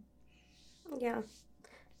 Yeah.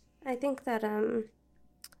 I think that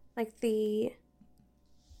like I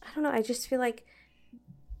don't know, I just feel like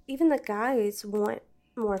even the guys want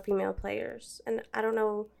more female players, and I don't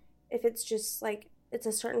know if it's just like it's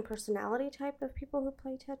a certain personality type of people who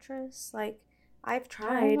play Tetris. Like, I've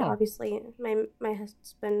tried, obviously. My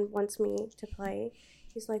husband wants me to play.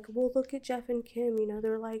 He's like, well, look at Jeff and Kim,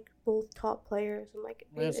 they're like both top players. I'm like,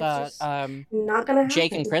 it's just not gonna happen.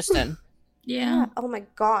 Jake and Kristen. Yeah. Oh my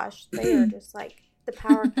gosh, they are just like the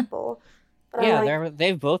power couple. But yeah,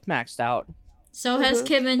 they've both maxed out. So has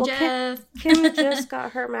Kim and Jeff. Kim just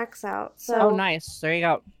got her max out. So nice. There you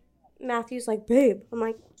go. Matthew's like, babe. I'm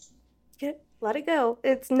like, let it go.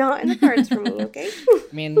 It's not in the cards for me, okay? I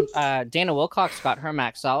mean, Dana Wilcox got her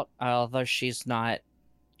max out, although she's not,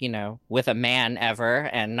 with a man ever,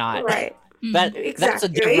 and not right. That's a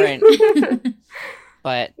different.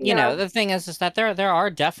 But the thing is that there are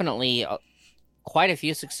definitely quite a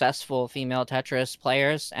few successful female Tetris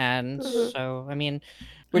players, and so I mean.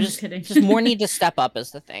 We're just more need to step up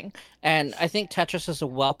is the thing. And I think Tetris is a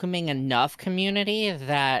welcoming enough community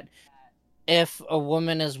that if a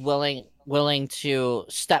woman is willing to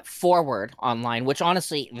step forward online, which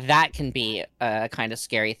honestly that can be a kind of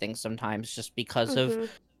scary thing sometimes, just because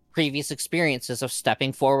of previous experiences of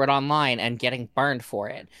stepping forward online and getting burned for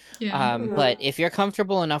it. Yeah. But if you're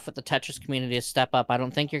comfortable enough with the Tetris community to step up, I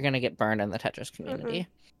don't think you're going to get burned in the Tetris community.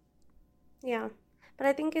 Yeah, but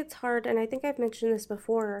I think it's hard, and I think I've mentioned this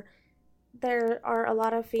before. There are a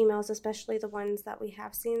lot of females, especially the ones that we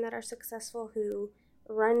have seen that are successful, who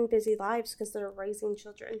run busy lives because they're raising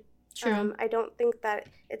children. True. I don't think that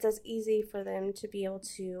it's as easy for them to be able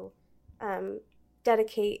to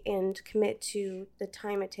dedicate and commit to the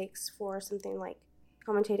time it takes for something like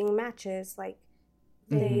commentating matches. Like,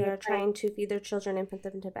 they are trying to feed their children and put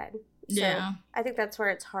them to bed. So I think that's where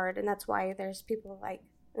it's hard, and that's why there's people like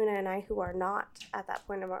Una and I who are not at that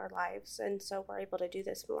point of our lives, and so we're able to do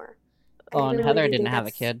this more. Oh, and Heather didn't have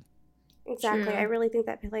a kid. Exactly. True. I really think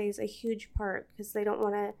that plays a huge part, because they don't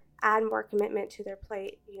want to add more commitment to their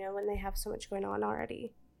plate, when they have so much going on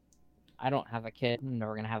already. I don't have a kid. I'm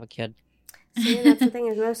never going to have a kid. See, that's the thing,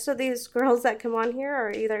 is most of these girls that come on here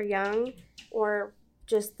are either young or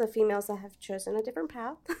just the females that have chosen a different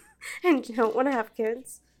path and don't want to have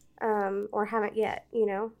kids, or haven't yet,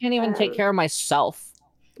 Can't even take care of myself.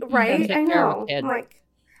 Right? I know. I'm like,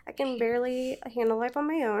 I can barely handle life on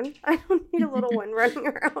my own. I don't need a little one running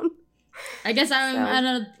around. I guess I'm on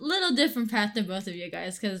a little different path than both of you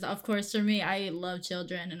guys, because of course for me, I love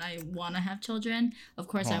children and I want to have children. Of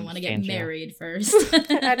course, I want to get married first.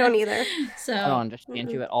 I don't either. So I don't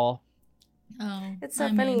understand you at all. Oh, it's so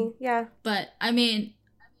funny. Yeah. But I mean,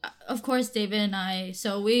 of course, David and I,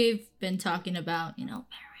 so we've been talking about,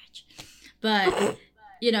 marriage, but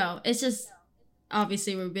it's just,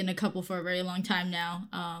 obviously we've been a couple for a very long time now.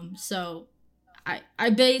 So I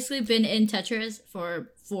basically been in Tetris for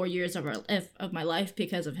 4 years of my life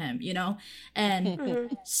because of him, and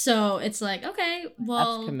so it's like, okay,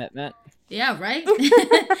 well, that's commitment. Yeah, right.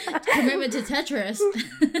 Commitment to Tetris,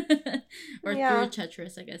 or through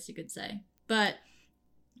Tetris, I guess you could say. But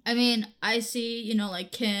I mean, I see,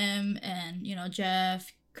 like Kim and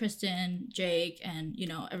Jeff, Kristen, Jake, and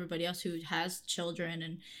everybody else who has children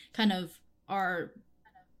and kind of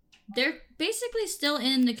they're basically still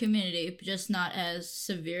in the community, just not as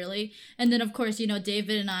severely. And then, of course,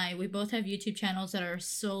 David and I, we both have YouTube channels that are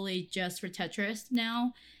solely just for Tetris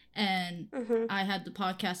now. And I had the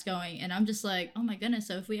podcast going, and I'm just like, oh my goodness,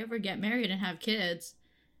 so if we ever get married and have kids,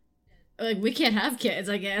 like, we can't have kids,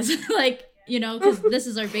 I guess. Like, because this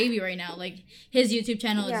is our baby right now. Like, his YouTube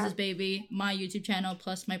channel is his baby. My YouTube channel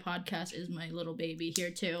plus my podcast is my little baby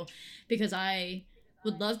here, too. Because I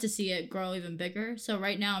would love to see it grow even bigger. So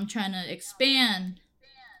right now I'm trying to expand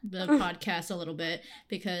the podcast a little bit,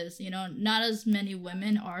 because not as many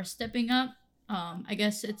women are stepping up. I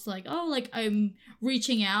guess it's like, I'm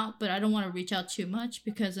reaching out, but I don't want to reach out too much,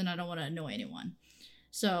 because then I don't want to annoy anyone.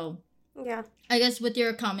 So yeah, I guess with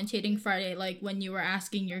your commentating Friday, like when you were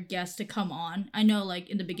asking your guests to come on, I know like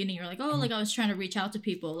in the beginning you're like, like I was trying to reach out to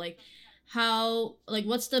people, like how, like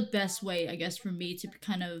what's the best way, I guess, for me to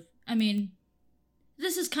kind of, I mean,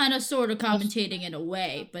 this is kind of sort of commentating in a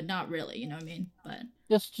way, but not really, you know what I mean? But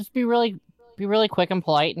just be really quick and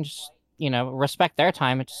polite, and just, respect their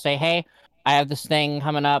time, and just say, hey, I have this thing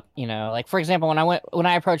coming up, like, for example, when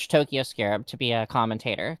I approached Tokyo Scarab to be a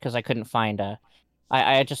commentator, because I couldn't find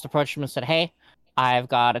I just approached him and said, hey, I've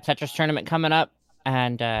got a Tetris tournament coming up,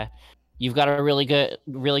 and you've got a really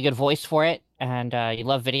good voice for it, and you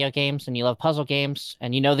love video games, and you love puzzle games,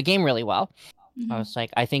 and you know the game really well. I was like,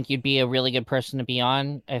 I think you'd be a really good person to be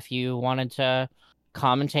on if you wanted to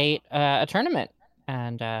commentate a tournament,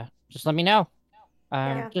 and just let me know.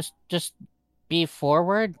 Just be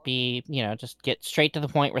forward, just get straight to the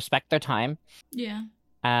point, respect their time. Yeah.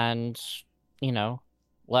 And,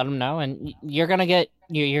 let them know, and you're gonna get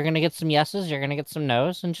some yeses, you're gonna get some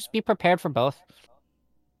nos, and just be prepared for both.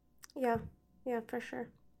 Yeah, for sure.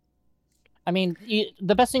 I mean,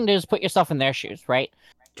 the best thing to do is put yourself in their shoes, right?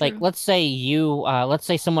 True. Like, let's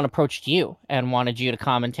say someone approached you and wanted you to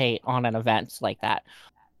commentate on an event like that.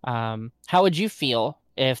 How would you feel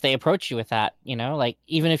if they approached you with that? Like,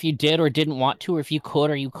 even if you did or didn't want to, or if you could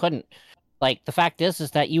or you couldn't. Like, the fact is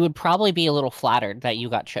that you would probably be a little flattered that you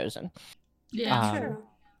got chosen. Yeah, true.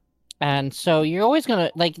 And so you're always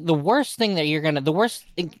gonna, like, the worst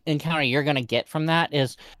encounter you're gonna get from that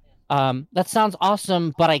is, that sounds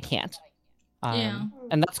awesome, but I can't.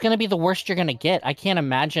 And that's going to be the worst you're going to get. I can't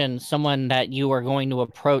imagine someone that you are going to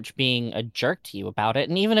approach being a jerk to you about it.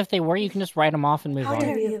 And even if they were, you can just write them off and move on. How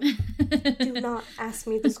dare you? Do not ask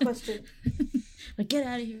me this question. Like, get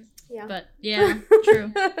out of here. Yeah. But, yeah,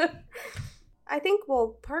 true. I think,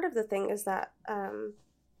 part of the thing is that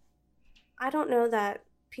I don't know that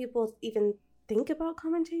people even think about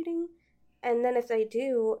commentating. And then if they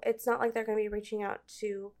do, it's not like they're going to be reaching out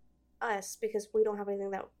to us because we don't have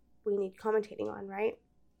anything that we need commentating on, right?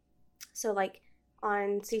 So, like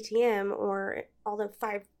on CTM or all the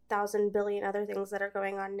 5,000 billion other things that are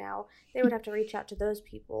going on now, they would have to reach out to those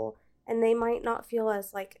people, and they might not feel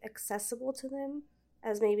as like accessible to them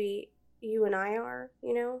as maybe you and I are,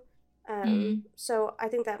 you know? So I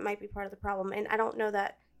think that might be part of the problem. And I don't know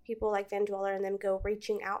that people like Van Dweller and them go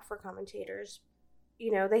reaching out for commentators.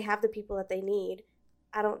 You know, they have the people that they need.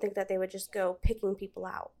 I don't think that they would just go picking people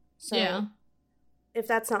out. So yeah. if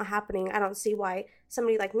that's not happening, I don't see why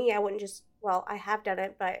somebody like me, I wouldn't just, well, I have done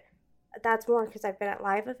it, but that's more because I've been at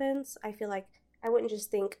live events. I feel like I wouldn't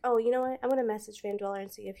just think, oh, you know what, I'm going to message Van Dweller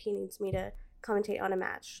and see if he needs me to commentate on a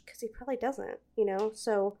match, because he probably doesn't, you know?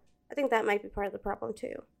 So I think that might be part of the problem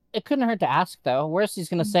too. It couldn't hurt to ask, though. Worst he's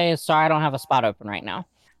going to say is, sorry, I don't have a spot open right now.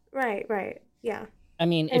 Right, yeah. I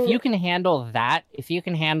mean, if you can handle that, if you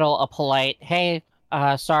can handle a polite, hey,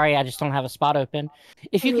 sorry, I just don't have a spot open.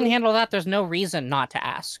 If you can handle that, there's no reason not to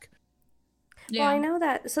ask. Yeah. Well, I know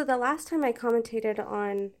that. So the last time I commentated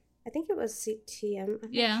on, I think it was CTM.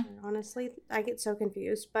 I'm not sure, honestly. I get so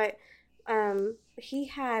confused. But he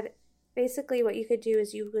had, basically what you could do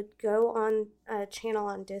is you would go on a channel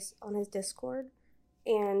on his Discord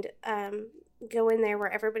and go in there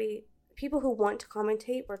where people who want to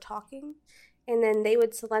commentate were talking. And then they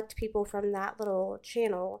would select people from that little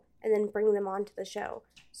channel and then bring them onto the show.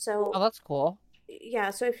 So, oh, that's cool.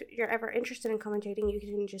 Yeah, so if you're ever interested in commentating, you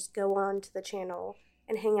can just go on to the channel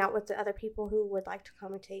and hang out with the other people who would like to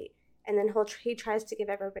commentate. And then he tries to give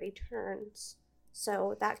everybody turns.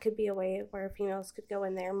 So that could be a way where females could go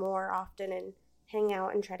in there more often and hang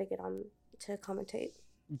out and try to get on to commentate.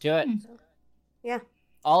 Do it. So, yeah.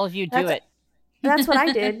 All of you do it. That's what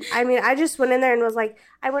I did. I mean, I just went in there and was like,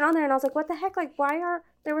 I went on there and I was like, what the heck? Like,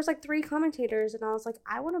 there was like 3 commentators, and I was like,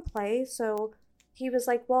 I want to play. So he was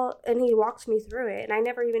like, well, and he walked me through it, and I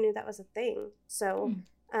never even knew that was a thing. So,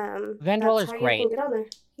 Van Dweller's great. Get on there.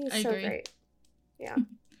 He's so great. Yeah.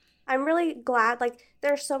 I'm really glad, like,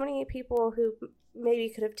 there's so many people who maybe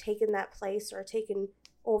could have taken that place or taken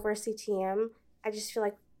over CTM. I just feel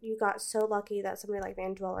like you got so lucky that somebody like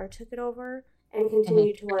Van Dweller took it over and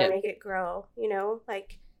continue to want to make it grow, you know?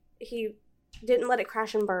 Like, he didn't let it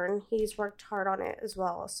crash and burn. He's worked hard on it as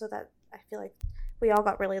well, so that I feel like we all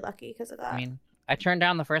got really lucky because of that. I mean, I turned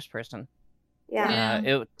down the first person. Yeah.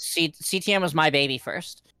 CTM was my baby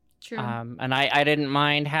first. True. And I didn't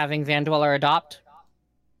mind having Van Dweller adopt.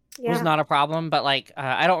 It was not a problem, but, like,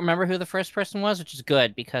 I don't remember who the first person was, which is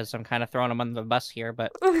good, because I'm kind of throwing him under the bus here,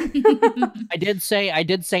 but I did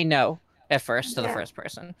say no at first to the first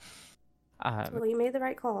person. Well, you made the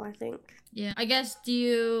right call, I think. Yeah. I guess, do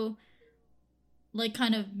you, like,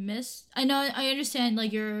 kind of miss... I understand,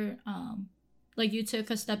 like, you're, like, you took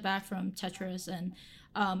a step back from Tetris, and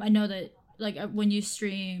I know that, like, when you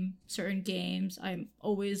stream certain games, I'm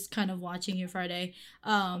always kind of watching you Friday.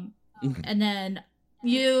 And then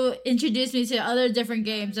you introduced me to other different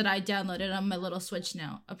games that I downloaded on my little Switch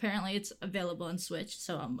now. Apparently it's available on Switch,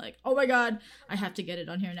 so I'm like, oh my god, I have to get it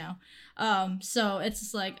on here now. So it's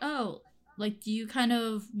just like, oh, like, do you kind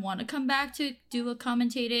of want to come back to do a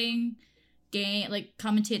commentating game, like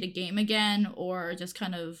commentate a game again, or just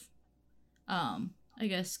kind of, I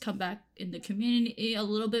guess, come back in the community a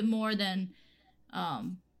little bit more than,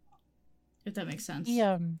 if that makes sense?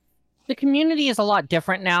 Yeah. The community is a lot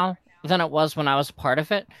different now than it was when I was a part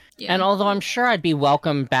of it. Yeah. And although I'm sure I'd be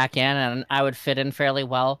welcomed back in and I would fit in fairly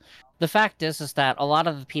well, the fact is that a lot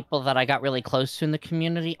of the people that I got really close to in the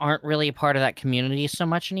community aren't really a part of that community so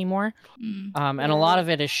much anymore. And a lot of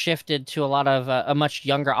it is shifted to a lot of a much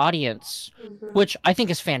younger audience, which I think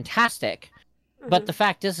is fantastic. But the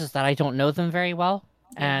fact is that I don't know them very well.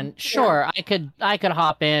 And sure, I could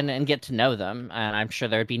hop in and get to know them, and I'm sure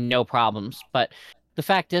there'd be no problems. But the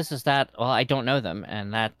fact is that, well, I don't know them,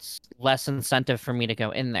 and that's less incentive for me to go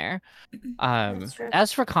in there.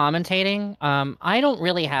 As for commentating, I don't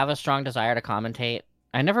really have a strong desire to commentate.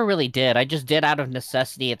 I never really did. I just did out of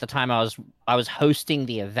necessity at the time I was hosting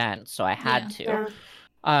the event, so I had to.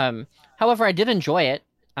 However, I did enjoy it.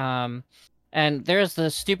 And there's the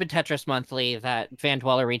stupid Tetris Monthly that Van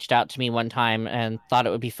Dweller reached out to me one time and thought it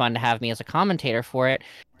would be fun to have me as a commentator for it.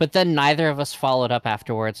 But then neither of us followed up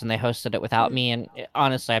afterwards, and they hosted it without me. And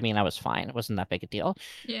honestly, I mean, I was fine. It wasn't that big a deal.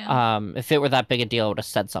 Yeah. If it were that big a deal, I would have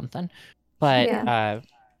said something. But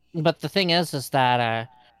but the thing is that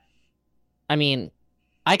I mean,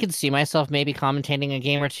 I could see myself maybe commentating a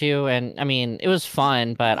game or two, and I mean, it was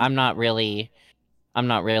fun, but I'm not really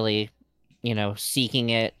seeking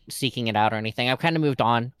it out or anything. I've kind of moved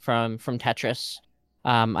on from Tetris.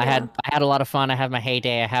 I Yeah. had a lot of fun. I had my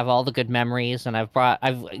heyday. I have all the good memories, and I've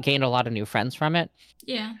gained a lot of new friends from it.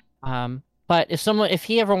 Yeah. But if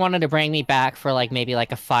he ever wanted to bring me back for like maybe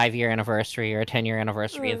like a 5-year anniversary or a 10-year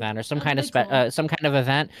anniversary event or some That'd kind of be cool. some kind of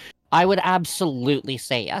event, I would absolutely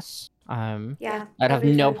say yes. Yeah, I'd have that'd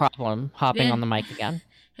be no fun. problem hopping on Van, the mic again.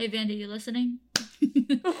 hey Vandy, you listening?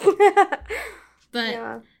 But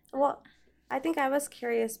Yeah. Well, I think I was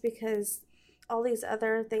curious because all these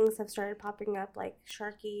other things have started popping up, like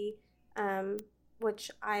Sharky,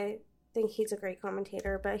 which I think he's a great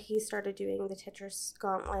commentator, but he started doing the Tetris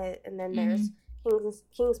Gauntlet, and then there's mhm.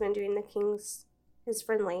 Kingsman doing his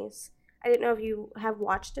friendlies. I didn't know if you have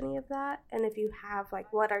watched any of that, and if you have,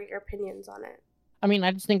 like, what are your opinions on it? I mean,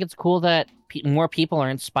 I just think it's cool that more people are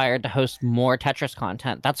inspired to host more Tetris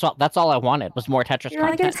content. That's all I wanted was more Tetris You're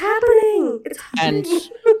like, content. it's happening! It's And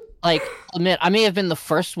happening! like, I'll admit, I may have been the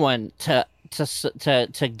first one to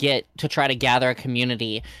try to gather a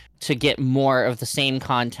community to get more of the same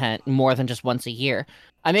content more than just once a year.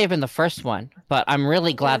 I may have been the first one, but I'm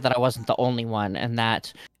really Yeah. glad that I wasn't the only one, and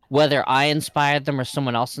that whether I inspired them or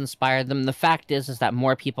someone else inspired them, the fact is that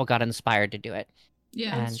more people got inspired to do it.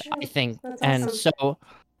 Yeah. That's And I true. think, That's and awesome. so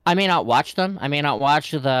I may not watch them. I may not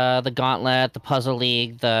watch the Gauntlet, the Puzzle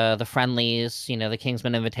League, the friendlies, the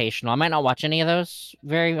Kingsman Invitational. I might not watch any of those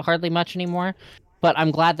very hardly much anymore, but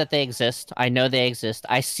I'm glad that they exist. I know they exist.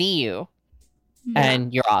 I see you, Yeah.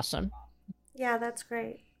 and you're awesome. Yeah, that's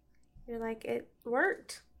great. You're like, it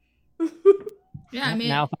worked. Yeah, I Yep. mean,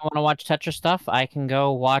 Now, if I want to watch Tetris stuff, I can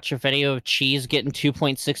go watch a video of Cheese getting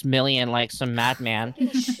 2.6 million like some madman.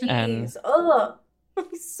 And Cheese. Ugh.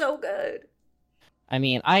 He's so good. I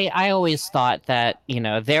mean, I always thought that,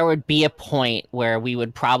 there would be a point where we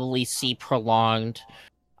would probably see prolonged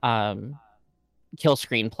um, kill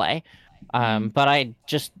screenplay. But I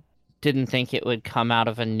just didn't think it would come out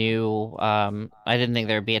of a new. I didn't think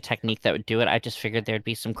there would be a technique that would do it. I just figured there'd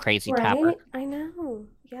be some crazy tapper. Right? I know.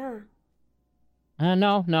 Yeah.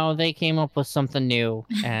 No, they came up with something new,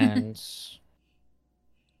 and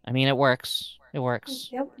I mean, it works. It works.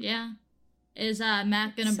 Yep. yeah. Is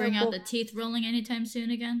Matt gonna So bring out cool. the teeth rolling anytime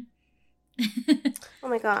soon again? Oh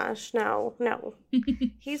my gosh. No, no.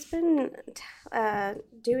 He's been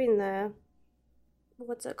doing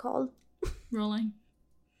what's it called? Rolling.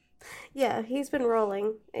 Yeah, he's been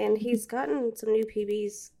rolling and he's gotten some new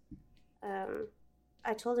PBs.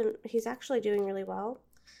 I told him he's actually doing really well,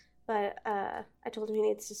 but I told him he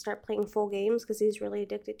needs to start playing full games because he's really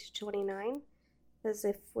addicted to 29. Because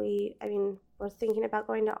we're thinking about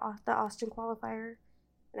going to the Austin qualifier,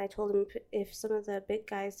 and I told him if some of the big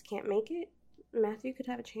guys can't make it, Matthew could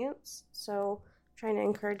have a chance. So, I'm trying to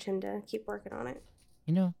encourage him to keep working on it.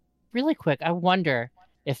 Really quick, I wonder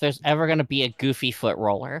if there's ever going to be a Goofy Foot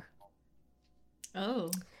roller.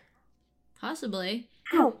 Oh, possibly.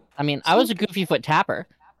 Ow! I mean, I was a Goofy Foot tapper.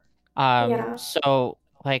 Yeah. So,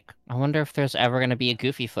 like, I wonder if there's ever going to be a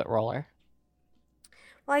Goofy Foot roller.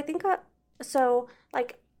 Well, I think so.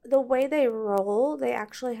 Like the way they roll, they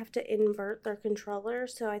actually have to invert their controller.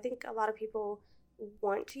 So I think a lot of people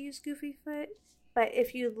want to use Goofy Foot, but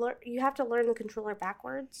if you learn, you have to learn the controller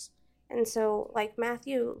backwards. And so, like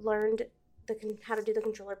Matthew learned how to do the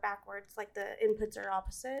controller backwards, like the inputs are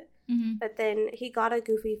opposite. Mm-hmm. But then he got a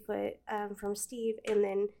Goofy Foot from Steve, and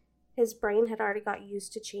then his brain had already got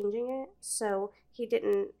used to changing it, so he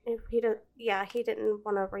didn't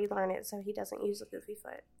want to relearn it, so he doesn't use a Goofy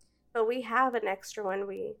Foot. But we have an extra one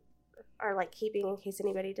we are like keeping in case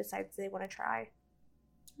anybody decides they want to try.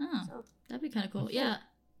 Oh, So that'd be kind of cool. Yeah.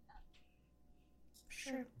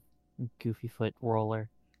 sure. Goofy Foot roller.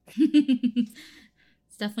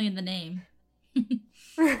 It's definitely in the name.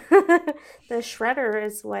 The shredder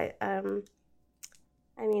is what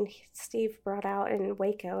Steve brought out in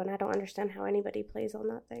Waco, and I don't understand how anybody plays on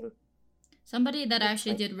that thing. Somebody that Looks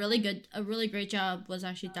actually like- did a really great job was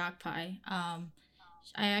actually Doc Pie.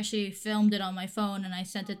 I actually filmed it on my phone and I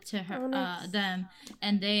sent it to her, Oh, nice. them,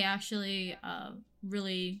 and they actually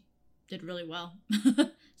really did really well.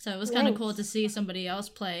 So it was kind of cool Nice. to see somebody else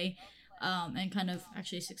play, and kind of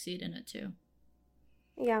actually succeed in it too.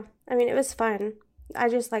 Yeah, I mean, it was fun. I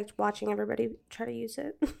just liked watching everybody try to use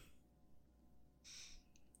it.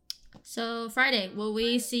 So Friday, will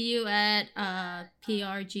we see you at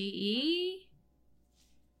PRGE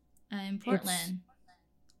in Portland?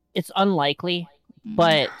 It's unlikely, Mm.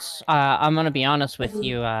 but I'm gonna be honest with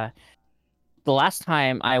you. The last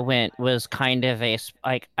time I went was kind of I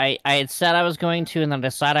had said I was going to, and then I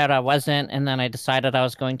decided I wasn't, and then I decided I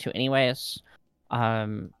was going to anyways.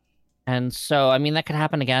 And so, I mean, that could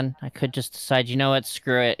happen again. I could just decide, you know what,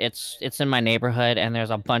 screw it. It's in my neighborhood, and there's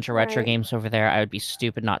a bunch of retro Right. games over there. I would be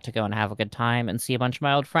stupid not to go and have a good time and see a bunch of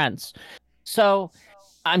my old friends. So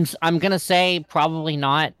I'm gonna say probably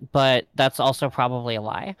not, but that's also probably a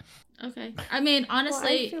lie. Okay. I mean, Well, I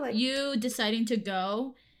honestly, feel like you deciding to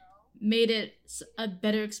go made it a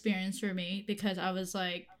better experience for me because I was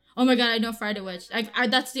like, oh my god, I know Friday Witch.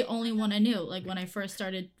 That's the only one I knew. Like when I first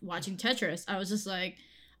started watching Tetris, I was just like,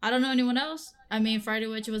 I don't know anyone else. I mean, Friday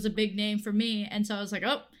Witch was a big name for me, and so I was like,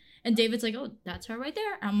 oh. And David's like, oh, that's her right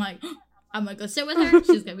there. I'm like, I'm gonna go sit with her.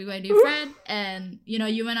 She's gonna be my new friend. And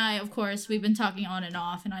you and I, of course, we've been talking on and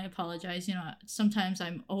off. And I apologize. Sometimes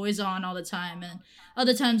I'm always on all the time, and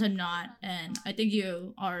other times I'm not. And I think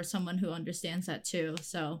you are someone who understands that too.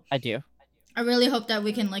 So I do. I really hope that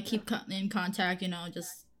we can like keep in contact.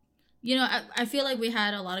 Just I feel like we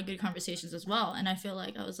had a lot of good conversations as well, and I feel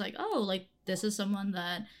like I was like, oh, like this is someone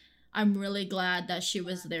that I'm really glad that she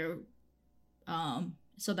was there,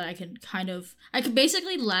 so that I could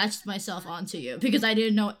basically latch myself onto you because I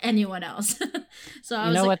didn't know anyone else. So I You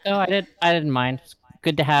was know like, what though? I didn't mind. It's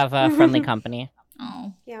good to have friendly company.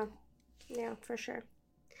 oh, yeah, yeah, for sure.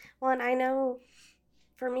 Well, and I know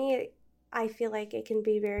for me, I feel like it can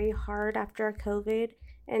be very hard after COVID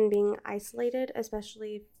and being isolated,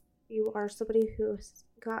 especially if you are somebody who's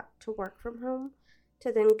got to work from home,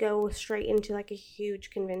 to then go straight into like a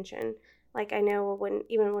huge convention. Like I know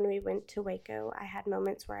even when we went to Waco, I had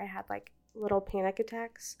moments where I had like little panic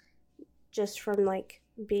attacks just from like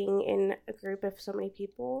being in a group of so many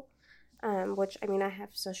people. Which I mean, I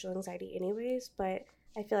have social anxiety anyways, but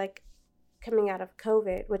I feel like coming out of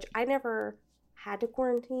COVID, which I never had to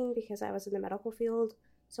quarantine because I was in the medical field,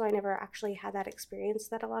 so I never actually had that experience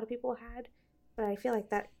that a lot of people had. But I feel like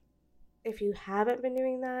that if you haven't been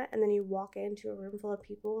doing that and then you walk into a room full of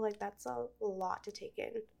people, like that's a lot to take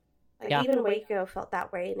in. Like Yeah. even Waco felt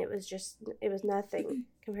that way, and it was nothing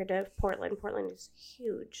compared to Portland. Portland is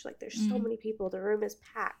huge. Like there's so many people. The room is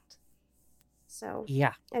packed. So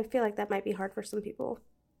Yeah. I feel like that might be hard for some people,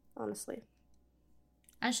 honestly.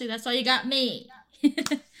 actually, that's why you got me.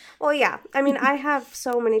 Well, yeah. I mean, I have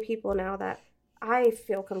so many people now that I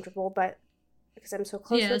feel comfortable, but because I'm so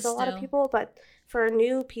close Yeah, with a lot of still. people, but for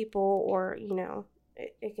new people or,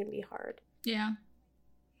 it can be hard. Yeah.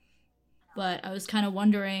 But I was kind of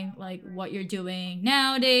wondering like what you're doing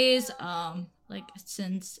nowadays, like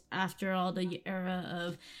since after all the era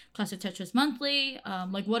of Classic Tetris Monthly,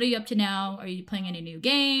 like what are you up to now? Are you playing any new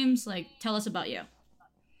games? Like tell us about you.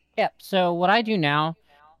 Yeah. So what I do now,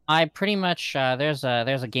 I pretty much there's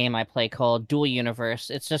a game I play called Dual Universe.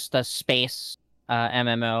 It's just a space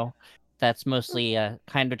MMO that's mostly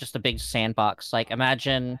kind of just a big sandbox. Like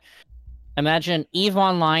imagine Eve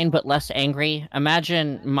Online but less angry.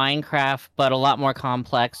 Imagine Minecraft but a lot more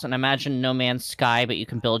complex, and imagine No Man's Sky but you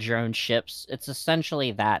can build your own ships. It's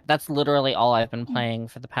essentially that. That's literally all I've been playing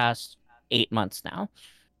for the past 8 months now.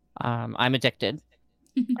 I'm addicted.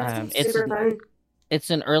 That sounds It's super fun. it's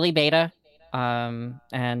an early beta, and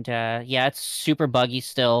yeah, it's super buggy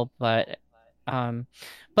still, um,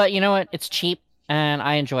 but you know what? It's cheap and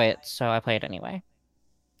I enjoy it, so I play it anyway.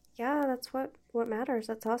 Yeah, that's what matters.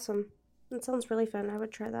 That's awesome. That sounds really fun. I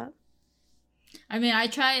would try that. I mean, I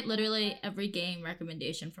tried literally every game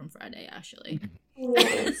recommendation from Friday, actually.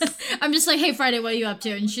 Nice. I'm just like, hey, Friday, what are you up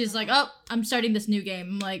to? And she's like, oh, I'm starting this new game.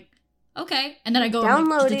 I'm like, okay. And then I go,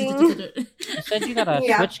 Downloading. I'm like, You said you got a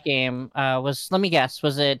Yeah. Switch game. Let me guess,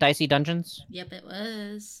 was it Dicey Dungeons? Yep, it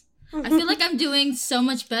was. I feel like I'm doing so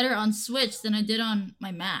much better on Switch than I did on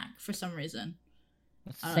my Mac for some reason.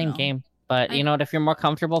 It's the I don't same know. game, but you know what? If you're more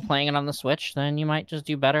comfortable playing it on the Switch, then you might just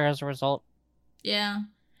do better as a result. Yeah.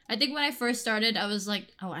 I think when I first started, I was like,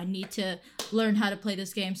 oh, I need to learn how to play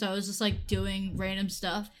this game. So I was just like doing random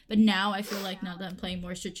stuff. But now I feel like now that I'm playing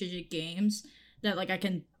more strategic games, that like I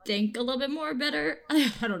can think a little bit more better.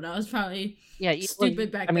 I don't know. It's probably Yeah,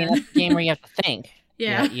 stupid back I mean, then. that's a game where you have to think.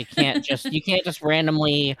 Yeah. You can't just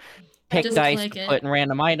randomly pick Just dice click to it. put in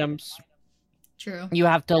random items. True. You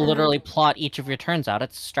have to Uh-huh. literally plot each of your turns out.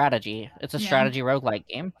 It's a strategy. It's a Yeah. strategy roguelike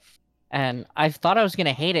game. And I thought I was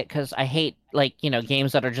gonna hate it because I hate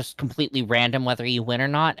games that are just completely random whether you win or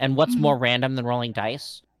not. And what's more random than rolling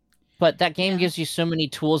dice? But that game Yeah. gives you so many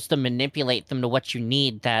tools to manipulate them to what you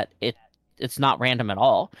need that it's not random at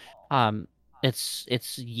all.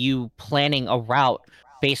 It's you planning a route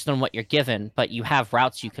based on what you're given, but you have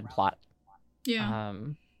routes you can plot. Yeah.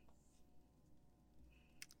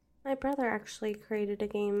 My brother actually created a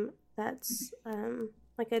game that's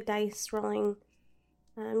like a dice rolling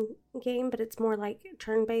game, but it's more like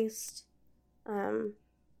turn based.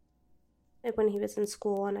 when he was in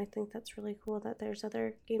school, and I think that's really cool that there's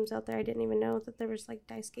other games out there. I didn't even know that there was like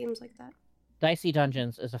dice games like that. Dicey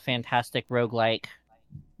Dungeons is a fantastic roguelike.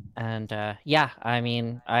 And yeah, I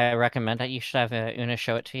mean, I recommend it. You should have Una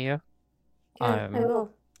show it to you. Yeah, I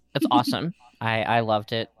will. It's awesome. I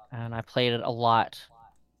loved it, and I played it a lot.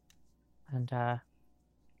 And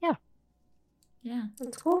Yeah,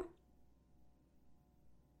 that's cool.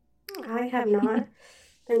 I have not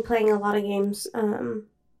been playing a lot of games.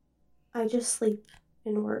 I just sleep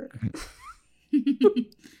and work.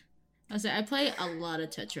 I play a lot of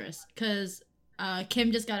Tetris because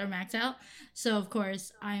Kim just got her max out, so of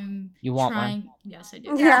course I'm You want trying. one? Yes, I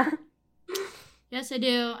do. Yeah. Yes, I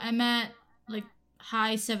do. I'm at like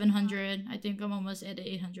high 700. I think I'm almost at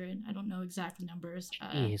 800. I don't know exact numbers.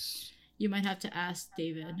 Jeez. You might have to ask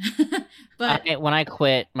David. But when I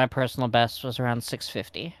quit, my personal best was around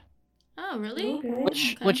 650. Oh, really?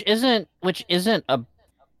 Okay. Which isn't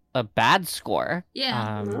a bad score.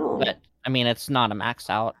 Yeah. No. But I mean, it's not a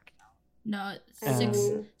max out. No,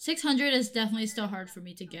 Um, 600 is definitely still hard for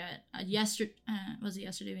me to get. Was it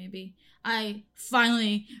yesterday maybe? I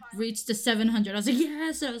finally reached the 700. I was like,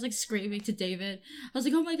 yes! And I was like screaming to David. I was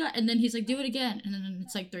like, oh my god! And then he's like, do it again. And then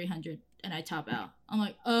it's like 300, and I top out. I'm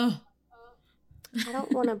like, ugh. I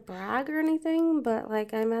don't want to brag or anything, but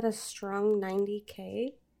like I'm at a strong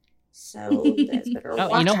 90K. So you guys better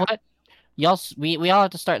watch You know out. what? We all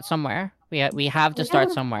have to start somewhere. We have to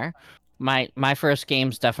start somewhere. My first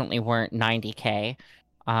games definitely weren't 90K.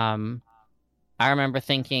 I remember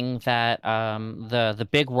thinking that the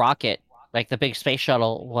big rocket, like the big space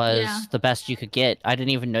shuttle, was the best you could get. I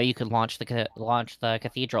didn't even know you could launch the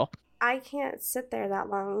cathedral. I can't sit there that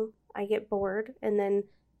long. I get bored, and then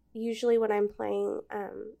usually when I'm playing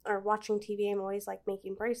or watching TV, I'm always like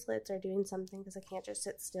making bracelets or doing something because I can't just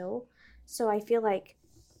sit still. So I feel like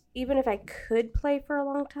even if I could play for a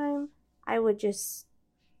long time, I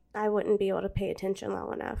wouldn't be able to pay attention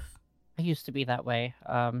well enough. I used to be that way.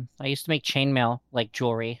 I used to make chainmail like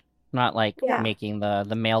jewelry, not like making the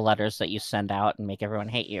mail letters that you send out and make everyone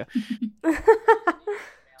hate you.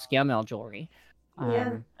 Scale mail jewelry.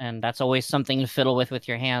 And that's always something to fiddle with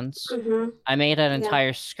your hands. Mm-hmm. I made an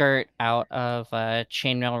entire skirt out of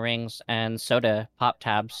chainmail rings and soda pop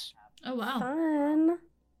tabs. Oh, wow. Fun.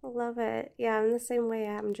 I love it. Yeah, I'm the same way.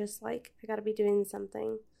 I'm just like, I gotta be doing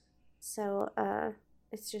something. So,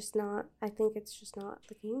 it's just not, I think it's just not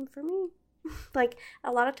the game for me. Like,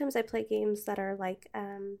 a lot of times I play games that are like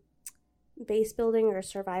base building or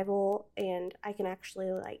survival, and I can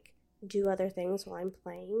actually like do other things while I'm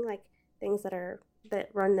playing, like things that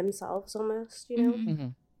run themselves almost, you know?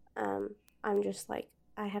 Mm-hmm. I'm just like,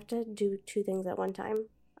 I have to do two things at one time.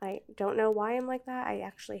 I don't know why I'm like that. I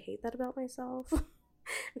actually hate that about myself.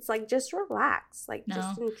 It's like, just relax. Like,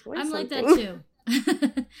 just enjoy I'm something. like that too.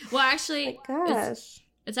 Well, actually, gosh.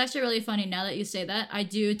 It's actually really funny now that you say that. I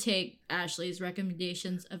do take Ashley's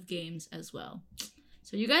recommendations of games as well.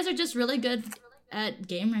 So you guys are just really good at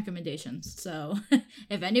game recommendations. So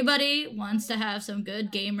if anybody wants to have some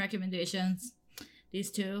good game recommendations,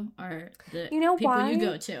 these two are the people you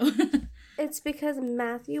go to. It's because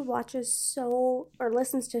Matthew watches or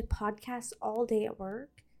listens to podcasts all day at work.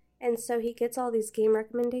 And so he gets all these game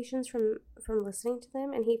recommendations from listening to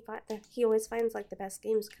them, and he always finds like the best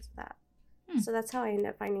games because of that. So that's how I end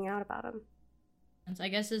up finding out about them. So I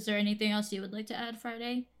guess, is there anything else you would like to add,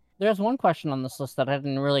 Friday? There's one question on this list that I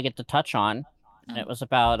didn't really get to touch on, and it was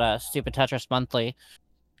about Stupid Tetris Monthly.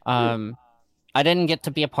 I didn't get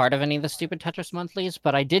to be a part of any of the Stupid Tetris Monthlies,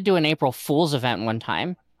 but I did do an April Fool's event one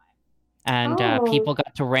time. And people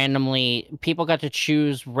got to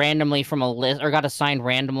choose randomly from a list, or got assigned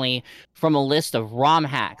randomly from a list of ROM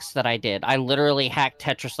hacks that I did. I literally hacked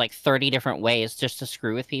Tetris like 30 different ways just to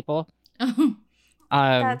screw with people.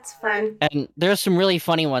 That's fun. And there's some really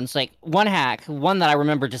funny ones. Like one that I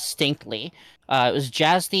remember distinctly. It was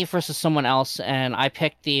Jazz Thief versus someone else, and I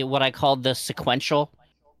picked what I called the sequential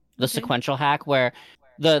hack, where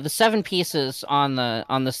the 7 pieces on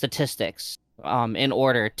the statistics. In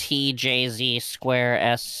order, T, J, Z, square,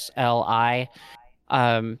 S, L, I.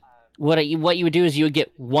 What you would do is you would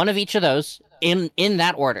get one of each of those in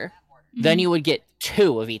that order. Mm-hmm. Then you would get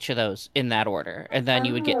 2 of each of those in that order, and then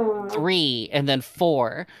you would get 3, and then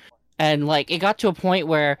 4, and like it got to a point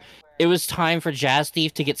where it was time for Jazz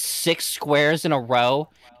Thief to get 6 squares in a row,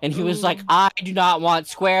 and he was like, "I do not want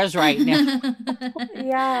squares right now."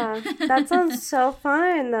 Yeah, that sounds so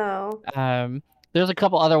fun though. There's a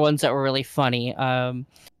couple other ones that were really funny. I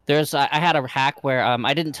had a hack where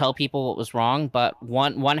I didn't tell people what was wrong, but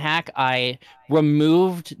one hack I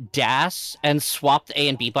removed DAS and swapped A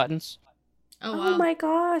and B buttons. Oh Oh wow. my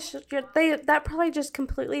gosh, that probably just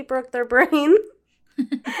completely broke their brain.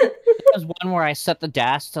 There's one where I set the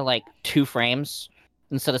DAS to like 2 frames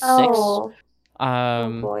instead of 6. Oh, oh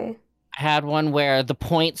Um, boy. I had one where the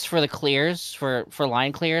points for the clears for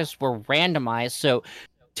line clears were randomized, so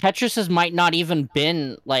Tetris's might not even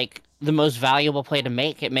been like the most valuable play to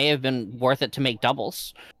make. It may have been worth it to make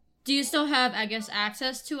doubles. Do you still have, I guess,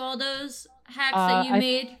 access to all those hacks that you I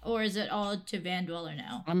made, or is it all to Van Dweller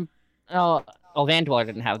now? I'm oh Van Dweller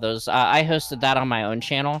didn't have those. I hosted that on my own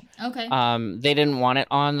channel. Okay. They didn't want it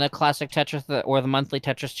on the classic Tetris or the monthly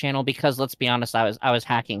Tetris channel because let's be honest, I was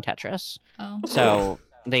hacking Tetris, Oh. so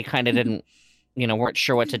they kind of didn't, weren't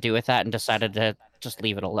sure what to do with that and decided to just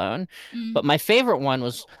leave it alone. Mm. But my favorite one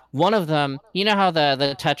was one of them. You know how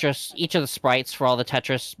the Tetris, each of the sprites for all the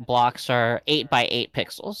Tetris blocks are 8 by 8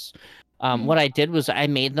 pixels. What I did was I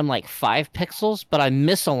made them like 5 pixels, but I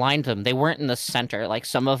misaligned them. They weren't in the center. Like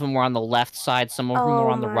some of them were on the left side, some of them were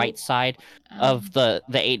Oh on the my. right side of the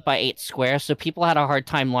 8 by 8 square. So people had a hard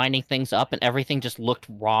time lining things up, and everything just looked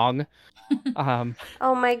wrong. Um,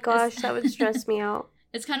 Oh my It's, gosh, that would stress me out.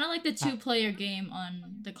 it's kind of like the 2-player game on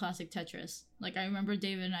the classic Tetris. Like I remember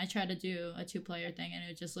David and I tried to do a 2-player thing, and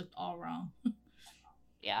it just looked all wrong.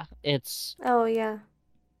 yeah, it's Oh yeah.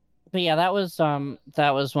 but yeah, that was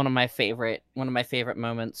one of my favorite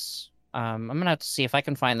moments. I'm gonna have to see if I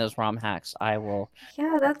can find those ROM hacks. I will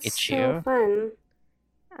Yeah, that's get so you. fun.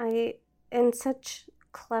 And such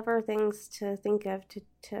clever things to think of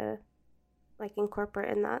to like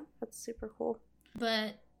incorporate in that. That's super cool.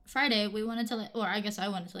 But Friday, we wanted to let, or I guess I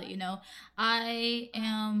wanted to let you know, I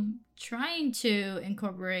am trying to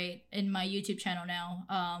incorporate in my YouTube channel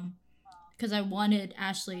now, because I wanted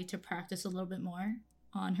Ashley to practice a little bit more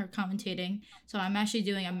on her commentating. So I'm actually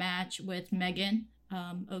doing a match with Megan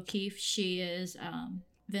O'Keefe. She is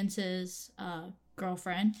Vince's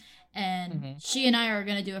girlfriend, and she and I are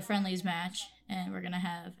gonna do a friendlies match, and we're gonna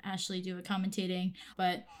have Ashley do a commentating.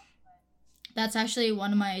 But that's actually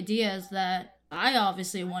one of my ideas that I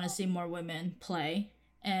obviously want to see more women play.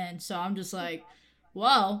 And so I'm just like,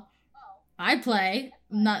 well, I play.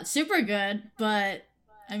 I'm not super good, but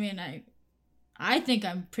I mean, I think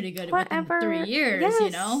I'm pretty good within Whatever. 3 years,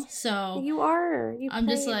 Yes. So You are. You I'm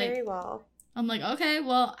play just like, very well. I'm like, okay,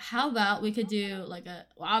 well, how about we could do like well,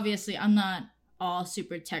 obviously, I'm not all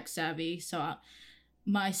super tech savvy, so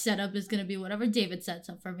my setup is going to be whatever David sets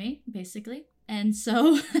up for me, basically. And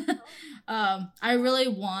so I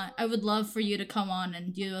would love for you to come on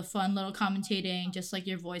and do a fun little commentating, just like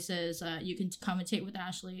your voices. You can commentate with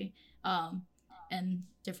Ashley and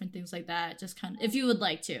different things like that. Just kind of, if you would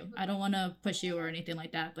like to. I don't want to push you or anything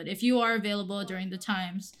like that. But if you are available during the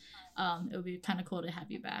times, it would be kind of cool to have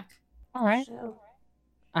you back. All right. So,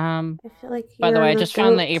 I feel like by the you're way, I the just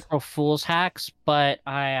found the goat. April Fool's hacks, but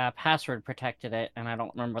I password protected it, and I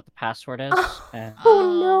don't remember what the password is. And,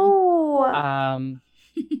 Oh no.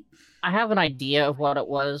 I have an idea of what it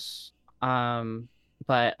was,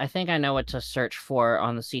 but I think I know what to search for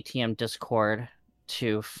on the CTM Discord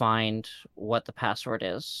to find what the password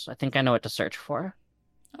is. I think I know what to search for.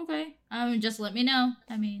 Okay. Just let me know.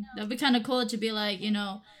 I mean, that'd be kind of cool to be like,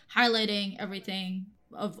 highlighting everything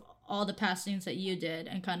of all the past things that you did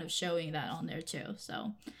and kind of showing that on there too.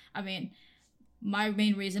 So, I mean, my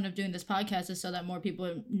main reason of doing this podcast is so that more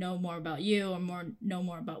people know more about you or know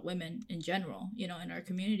more about women in general, in our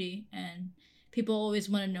community. And people always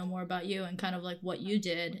want to know more about you and kind of like what you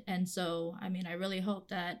did. And so, I mean, I really hope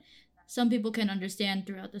that some people can understand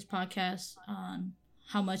throughout this podcast on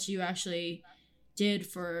how much you actually did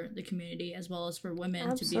for the community as well as for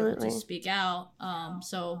women to be able to speak out.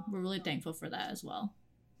 So we're really thankful for that as well.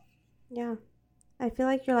 Yeah. I feel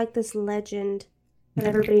like you're like this legend that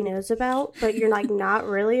everybody knows about, but you're like not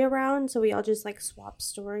really around, so we all just like swap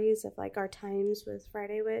stories of like our times with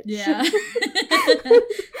Fridaywitch. Yeah.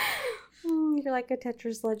 You're like a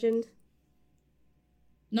Tetris legend.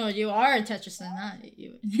 No, you are a Tetris and not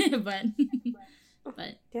you.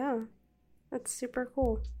 but yeah. That's super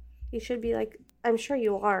cool. You should be like, I'm sure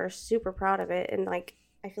you are super proud of it, and like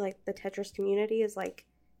I feel like the Tetris community is like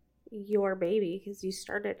your baby because you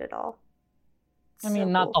started it all. I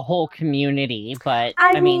mean, not the whole community, but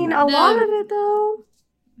I mean a lot of it though.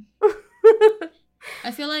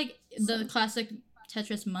 I feel like the classic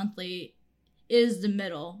Tetris monthly is the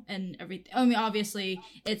middle and everything. I mean, obviously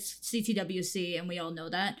it's CTWC and we all know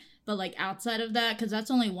that, but like outside of that, because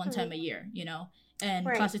that's only one time a year, and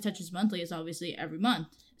classic Tetris monthly is obviously every month.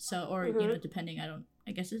 So, or depending,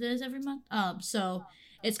 I guess it is every month. So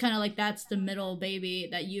it's kind of like that's the middle baby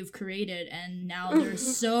that you've created, and now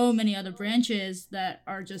there's so many other branches that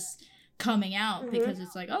are just coming out because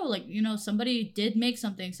it's like, oh, like, you know, somebody did make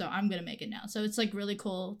something, so I'm gonna make it now. So it's like really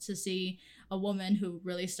cool to see a woman who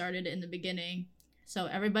really started in the beginning. So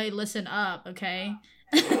everybody listen up, okay?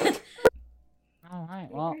 All right.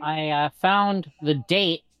 Well, I found the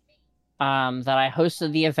date that I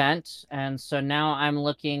hosted the event, and so now I'm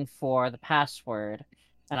looking for the password.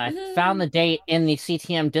 And I found the date in the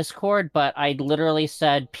CTM Discord, but I literally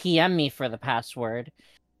said PM me for the password.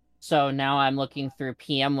 So now I'm looking through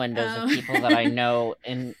PM windows of people that I know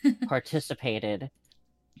and participated.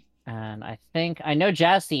 And I know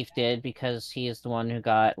Jazz Thief did because he is the one who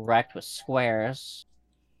got wrecked with squares.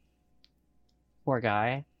 Poor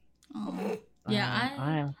guy. Oh.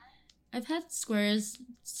 Yeah, I've had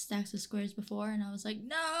stacks of squares before, and I was like,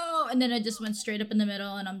 no! And then I just went straight up in the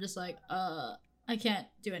middle, and I'm just like, I can't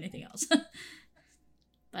do anything else.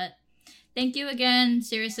 But thank you again,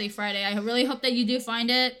 seriously, Friday. I really hope that you do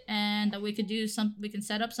find it, and that we can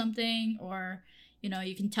set up something, or, you know,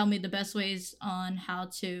 you can tell me the best ways on how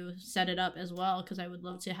to set it up as well, because I would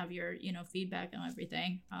love to have your, you know, feedback on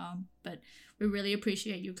everything. But we really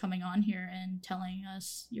appreciate you coming on here and telling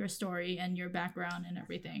us your story and your background and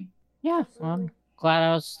everything. Yeah, well,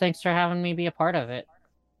 thanks for having me be a part of it.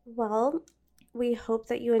 Well, we hope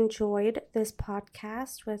that you enjoyed this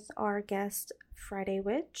podcast with our guest, Friday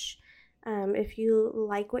Witch. If you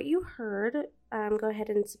like what you heard, go ahead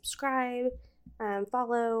and subscribe,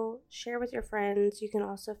 follow, share with your friends. You can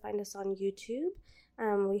also find us on YouTube.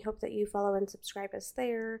 We hope that you follow and subscribe us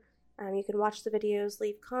there. You can watch the videos,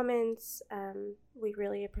 leave comments. We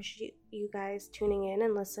really appreciate you guys tuning in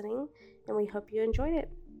and listening, and we hope you enjoyed it.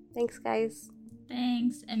 Thanks, guys.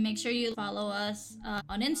 Thanks, and make sure you follow us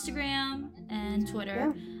on Instagram and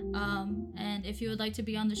Twitter. Yeah. And if you would like to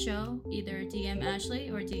be on the show, either DM Ashley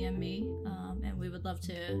or DM me, and we would love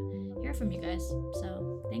to hear from you guys.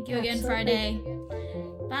 So thank you again, Friday.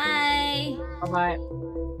 Bye. Bye.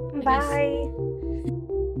 Bye.